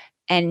midfield.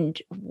 And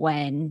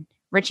when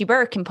Richie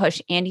Burke can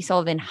push Andi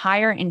Sullivan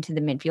higher into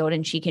the midfield,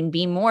 and she can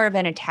be more of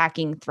an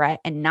attacking threat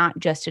and not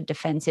just a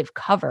defensive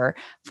cover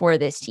for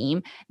this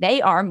team.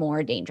 They are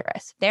more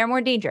dangerous. They're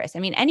more dangerous. I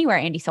mean, anywhere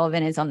Andi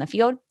Sullivan is on the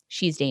field,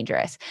 she's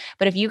dangerous.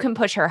 But if you can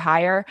push her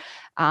higher,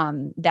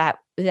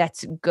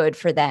 that's good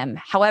for them.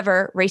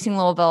 However, Racing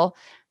Louisville,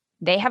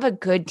 they have a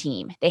good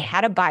team. They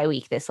had a bye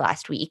week this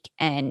last week,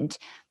 and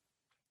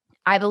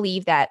I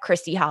believe that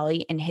Christy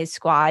Holly and his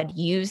squad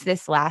used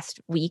this last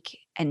week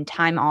and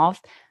time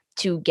off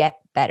to get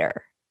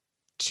better,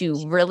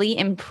 to really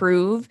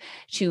improve,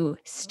 to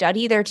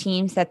study their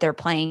teams that they're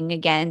playing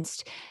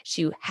against,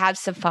 to have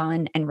some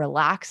fun and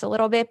relax a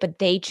little bit. But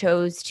they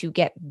chose to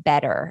get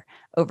better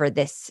over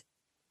this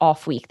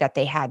off week that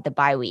they had, the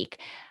bye week.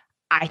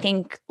 I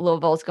think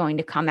Louisville is going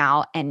to come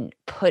out and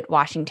put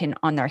Washington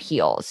on their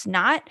heels,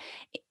 not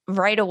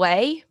right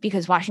away,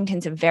 because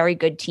Washington's a very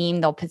good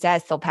team. They'll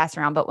possess, they'll pass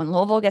around, but when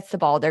Louisville gets the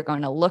ball, they're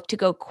going to look to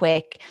go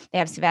quick. They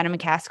have Savannah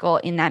McCaskill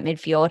in that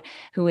midfield,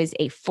 who is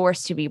a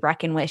force to be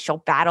reckoned with. She'll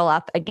battle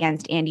up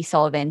against Andi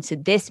Sullivan. So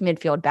this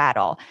midfield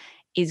battle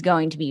is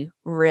going to be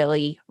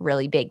really,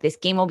 really big. This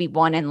game will be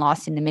won and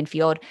lost in the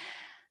midfield.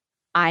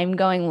 I'm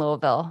going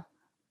Louisville.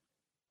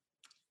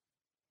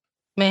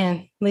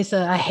 Man,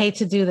 Lisa, I hate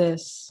to do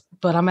this,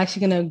 but I'm actually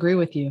going to agree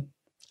with you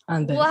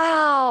on this.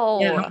 Wow.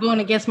 Yeah, I'm going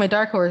against my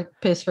dark horse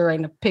pick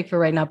for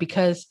right now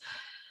because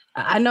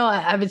I know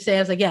I've been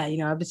saying,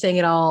 I've been saying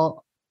it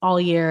all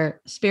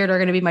year. Spirit are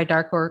going to be my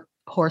dark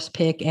horse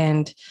pick,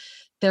 and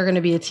they're going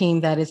to be a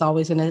team that is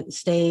always going to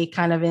stay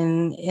kind of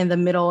in the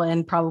middle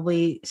and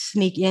probably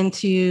sneak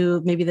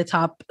into maybe the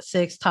top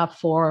 6, top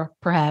 4,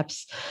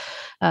 perhaps.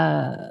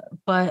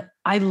 But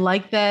I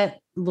like that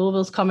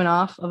Louisville's coming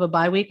off of a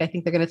bye week. I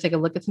think they're going to take a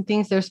look at some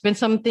things. There's been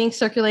some things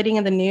circulating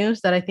in the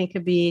news that I think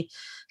could be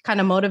kind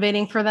of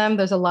motivating for them.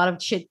 There's a lot of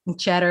chit and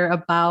chatter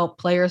about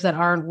players that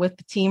aren't with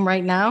the team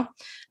right now.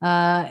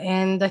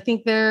 And I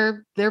think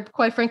they're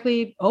quite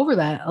frankly over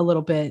that a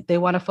little bit. They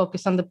want to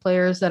focus on the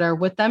players that are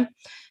with them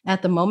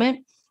at the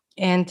moment.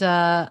 And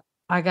I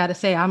got to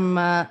say,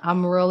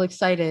 I'm real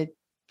excited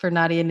for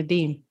Nadia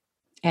Nadim.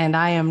 And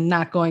I am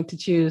not going to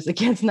choose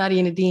against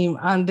Nadia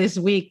Nadim on this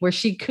week where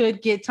she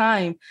could get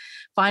time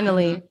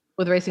finally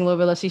with Racing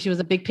Louisville FC. She was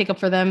a big pickup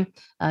for them,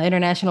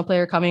 international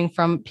player coming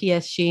from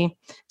PSG.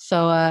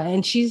 So,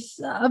 and she's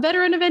a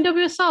veteran of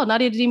NWSL.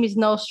 Nadia Nadim is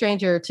no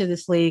stranger to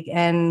this league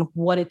and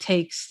what it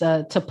takes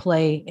to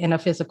play in a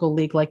physical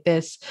league like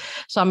this.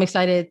 So I'm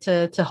excited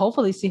to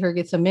hopefully see her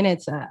get some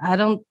minutes.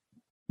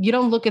 You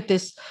don't look at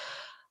this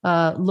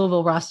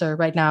Louisville roster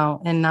right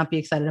now and not be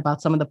excited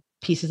about some of the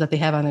pieces that they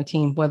have on their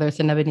team, whether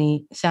it's a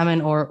Nebony Salmon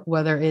or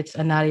whether it's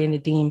a Nadia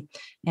Nadim,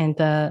 and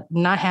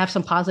not have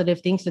some positive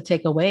things to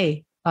take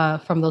away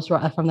from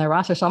their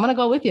roster. So I'm going to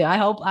go with you. I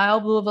hope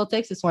Louisville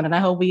takes this one, and I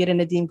hope we get a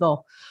Nadim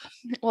goal.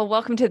 Well,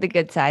 welcome to the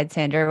good side,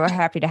 Sandra. We're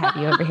happy to have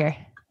you over here.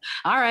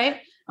 All right.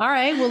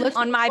 Well, let's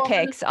on my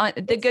picks. On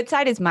the good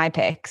side is my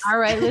picks. All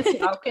right. Let's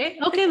see.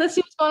 Okay. Let's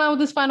see what's going on with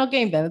this final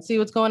game then. Let's see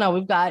what's going on.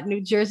 We've got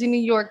New Jersey, New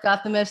York,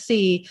 Gotham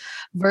FC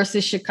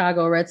versus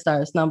Chicago Red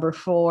Stars, number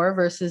 4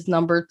 versus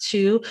number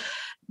 2.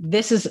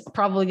 This is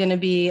probably going to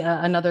be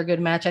another good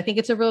match. I think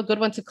it's a real good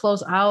one to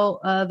close out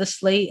the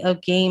slate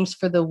of games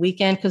for the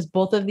weekend, because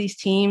both of these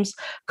teams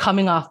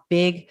coming off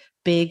big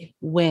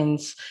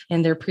wins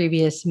in their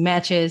previous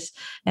matches.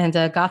 And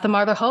Gotham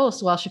are the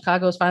hosts while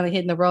Chicago is finally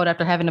hitting the road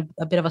after having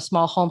a bit of a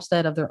small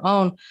homestead of their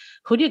own.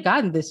 Who do you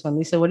got in this one,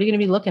 Lisa? What are you going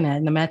to be looking at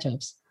in the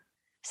matchups?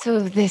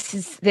 So this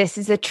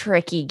is a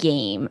tricky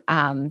game.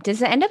 Does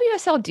the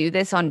NWSL do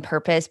this on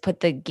purpose? Put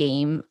the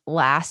game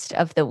last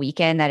of the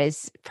weekend? That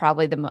is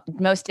probably the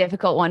most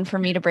difficult one for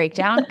me to break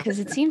down, because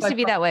it seems to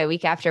be that way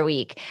week after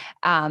week.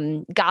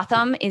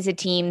 Gotham is a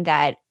team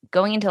that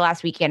going into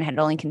last weekend had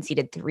only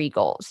conceded 3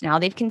 goals. Now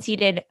they've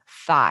conceded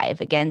 5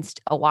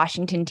 against a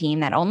Washington team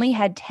that only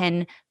had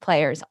 10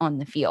 players on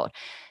the field.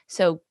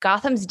 So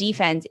Gotham's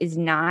defense is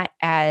not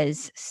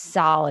as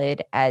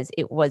solid as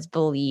it was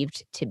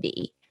believed to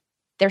be.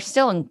 They're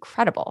still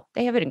incredible.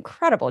 They have an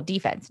incredible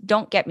defense.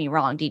 Don't get me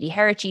wrong. Didi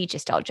Haracic,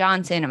 Estelle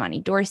Johnson, Amani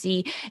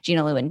Dorsey,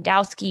 Gina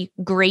Lewandowski,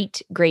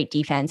 great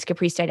defense.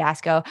 Caprice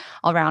Didasco,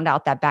 I'll round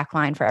out that back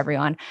line for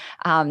everyone.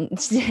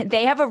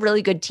 They have a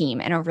really good team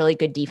and a really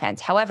good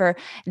defense. However,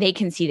 they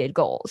conceded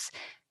goals.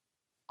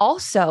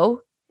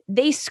 Also,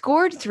 they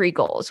scored 3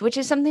 goals, which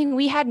is something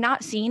we had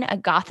not seen a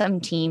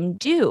Gotham team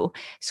do.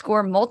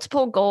 Score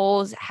multiple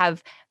goals,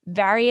 have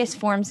various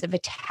forms of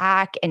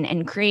attack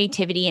and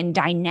creativity and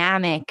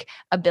dynamic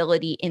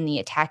ability in the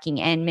attacking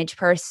end. Midge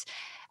Purce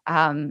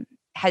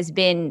has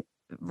been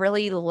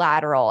really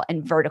lateral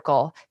and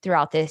vertical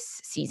throughout this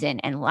season.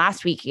 And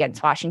last week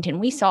against Washington,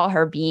 we saw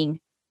her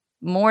being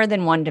more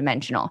than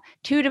one-dimensional,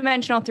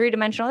 2-dimensional,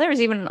 3-dimensional. There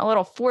was even a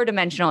little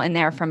 4-dimensional in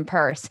there from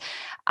Purce.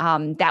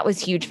 That was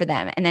huge for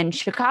them. And then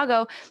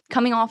Chicago,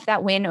 coming off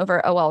that win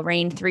over OL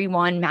Reign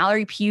 3-1,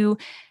 Mallory Pugh,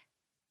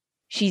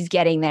 she's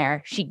getting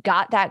there. She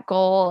got that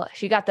goal.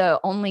 She got the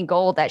only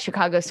goal that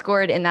Chicago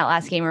scored in that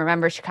last game.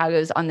 Remember,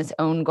 Chicago's on this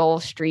own goal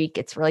streak.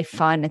 It's really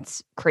fun.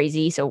 It's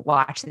crazy. So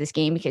watch this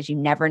game because you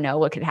never know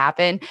what could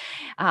happen.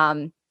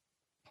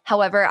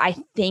 However, I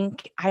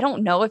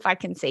don't know if I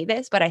can say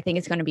this, but I think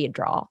it's going to be a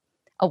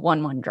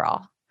 1-1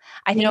 draw.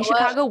 I think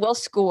Chicago will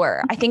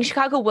score. I think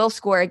Chicago will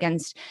score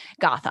against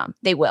Gotham.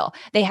 They will.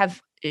 They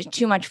have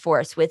too much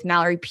force with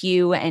Mallory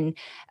Pugh and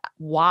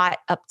Watt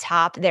up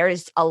top.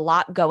 There's a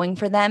lot going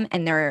for them,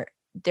 and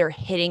they're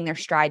hitting their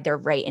stride. They're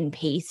right in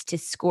pace to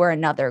score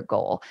another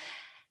goal.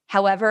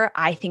 However,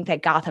 I think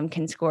that Gotham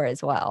can score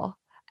as well.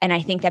 And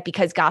I think that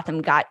because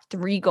Gotham got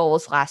 3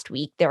 goals last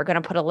week, they're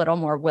going to put a little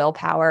more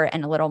willpower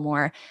and a little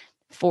more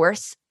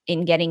force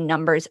in getting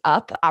numbers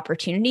up,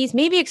 opportunities,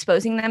 maybe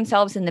exposing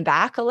themselves in the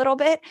back a little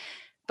bit,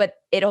 but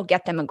it'll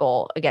get them a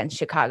goal against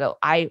Chicago.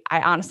 I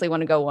honestly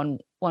want to go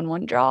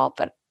 1-1 draw,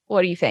 but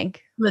what do you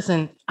think?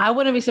 Listen, I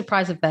wouldn't be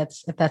surprised if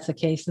that's the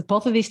case.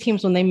 Both of these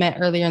teams, when they met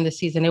earlier in the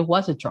season, it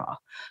was a draw.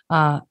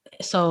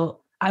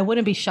 So I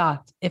wouldn't be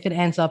shocked if it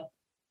ends up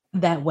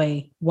that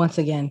way once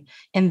again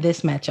in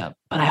this matchup.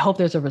 But I hope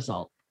there's a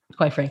result,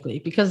 quite frankly,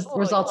 because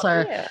results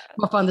are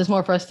more fun. There's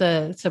more for us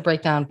to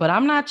break down, but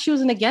I'm not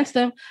choosing against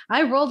them.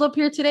 I rolled up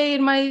here today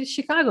in my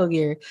Chicago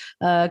gear.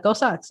 Go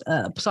Sox.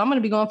 So I'm going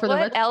to be going for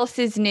what else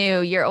is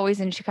new? You're always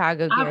in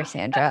Chicago gear,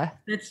 Sandra.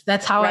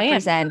 That's how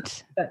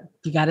Represent. I am.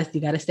 You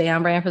gotta stay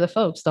on brand for the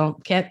folks.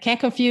 Can't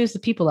confuse the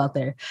people out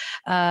there.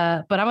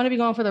 But I'm going to be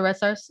going for the Red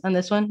Stars on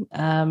this one.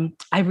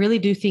 I really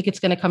do think it's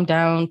going to come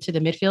down to the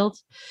midfield.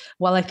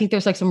 While I think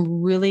there's like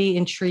some really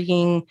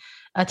intriguing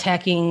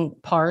attacking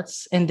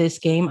parts in this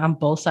game on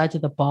both sides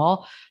of the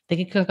ball,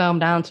 they could come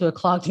down to a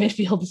clogged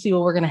midfield to see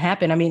what we're going to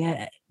happen. I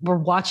mean, we're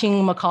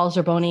watching McCall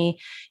Zerboni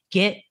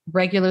get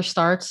regular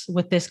starts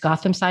with this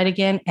Gotham side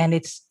again, and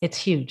it's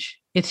huge.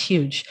 It's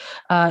huge.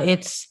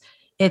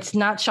 It's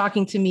not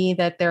shocking to me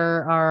that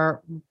there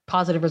are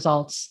positive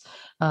results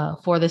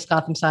for this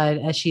Gotham side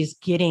as she's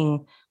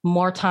getting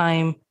more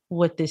time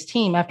with this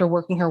team after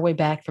working her way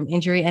back from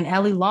injury. And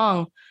Ellie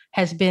Long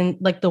has been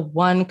like the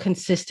one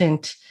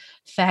consistent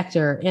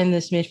factor in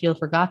this midfield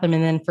for Gotham.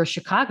 And then for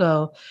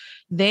Chicago,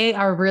 they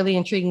are really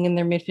intriguing in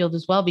their midfield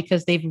as well,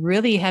 because they've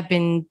really have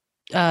been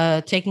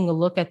taking a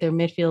look at their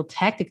midfield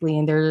tactically,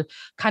 and they're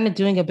kind of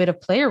doing a bit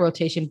of player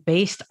rotation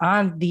based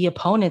on the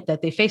opponent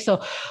that they face.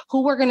 So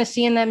who we're going to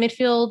see in that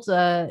midfield,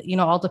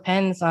 all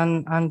depends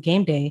on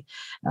game day.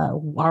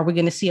 Are we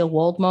going to see a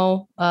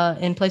Woldmo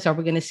in place? Are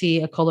we going to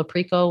see a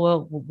Colaprico?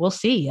 Well, we'll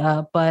see.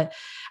 But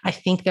I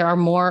think there are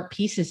more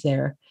pieces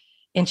there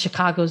in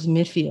Chicago's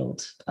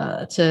midfield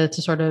to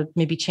sort of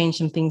maybe change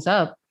some things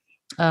up.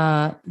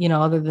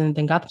 Other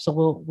than Gotham.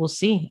 So we'll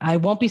see. I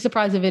won't be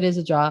surprised if it is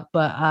a draw,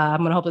 but I'm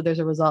going to hope that there's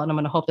a result, and I'm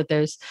going to hope that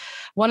there's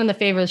one in the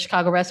favor of the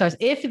Chicago Red Stars.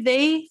 If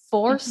they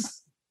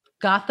force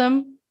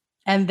Gotham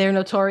and their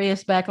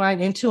notorious backline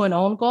into an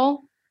own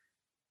goal,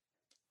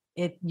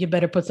 you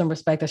better put some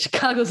respect on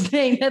Chicago's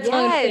name. That's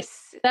going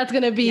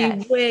to be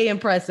way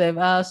impressive.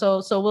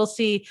 So we'll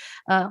see.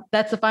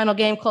 That's the final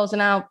game closing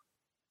out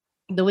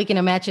the weekend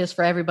of matches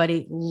for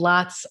everybody.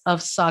 Lots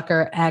of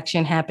soccer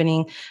action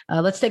happening.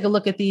 Let's take a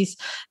look at these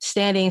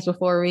standings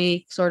before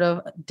we sort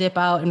of dip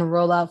out and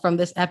roll out from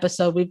this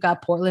episode. We've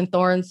got Portland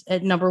Thorns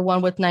at number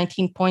 1 with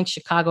 19 points,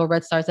 Chicago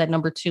Red Stars at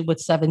number 2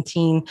 with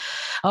 17,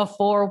 a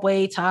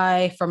 4-way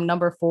tie from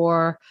number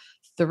 4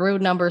 through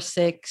number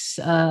 6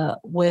 from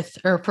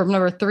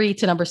number 3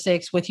 to number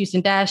 6 with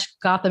Houston Dash,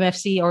 Gotham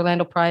FC,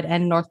 Orlando Pride,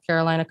 and North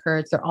Carolina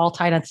Courage. They're all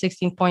tied on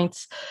 16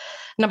 points.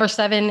 Number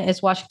 7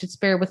 is Washington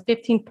Spirit with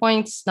 15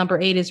 points. Number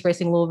 8 is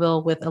Racing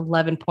Louisville with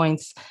 11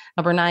 points.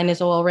 Number 9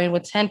 is OL Reign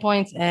with 10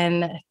 points.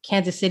 And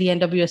Kansas City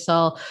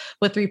NWSL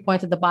with 3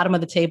 points at the bottom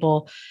of the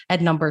table at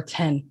number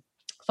 10.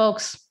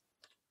 Folks,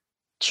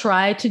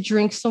 try to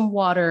drink some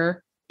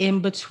water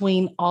in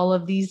between all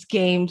of these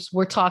games.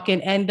 We're talking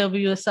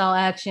NWSL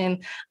action,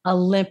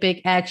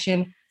 Olympic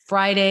action,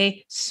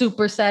 Friday,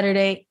 Super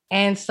Saturday,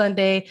 and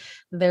Sunday.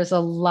 There's a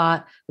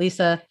lot.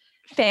 Lisa,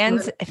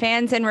 Fans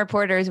and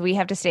reporters, we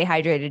have to stay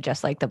hydrated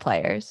just like the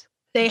players.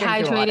 Stay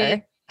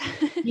hydrated.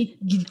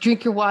 You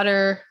drink your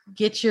water,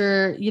 get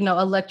your,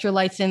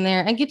 electrolytes in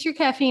there, and get your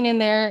caffeine in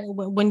there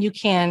when you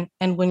can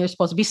and when you're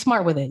supposed to. Be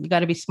smart with it. You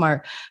got to be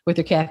smart with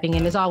your caffeine.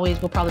 And as always,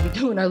 we'll probably be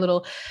doing our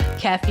little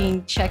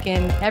caffeine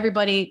check-in.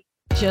 Everybody,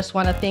 just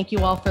want to thank you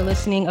all for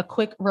listening. A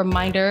quick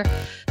reminder,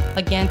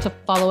 again, to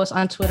follow us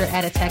on Twitter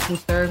at Attacking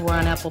Third. We're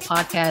on Apple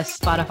Podcasts,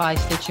 Spotify,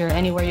 Stitcher,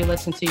 anywhere you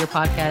listen to your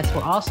podcast.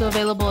 We're also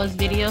available as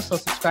video, so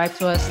subscribe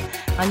to us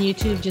on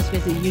YouTube. Just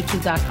visit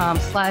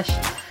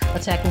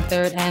youtube.com/Attacking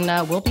Third,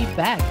 and we'll be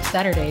back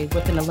Saturday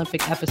with an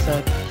Olympic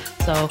episode.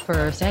 So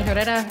for Sandra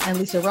Herrera and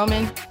Lisa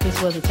Roman, this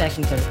was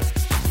Attacking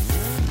Third.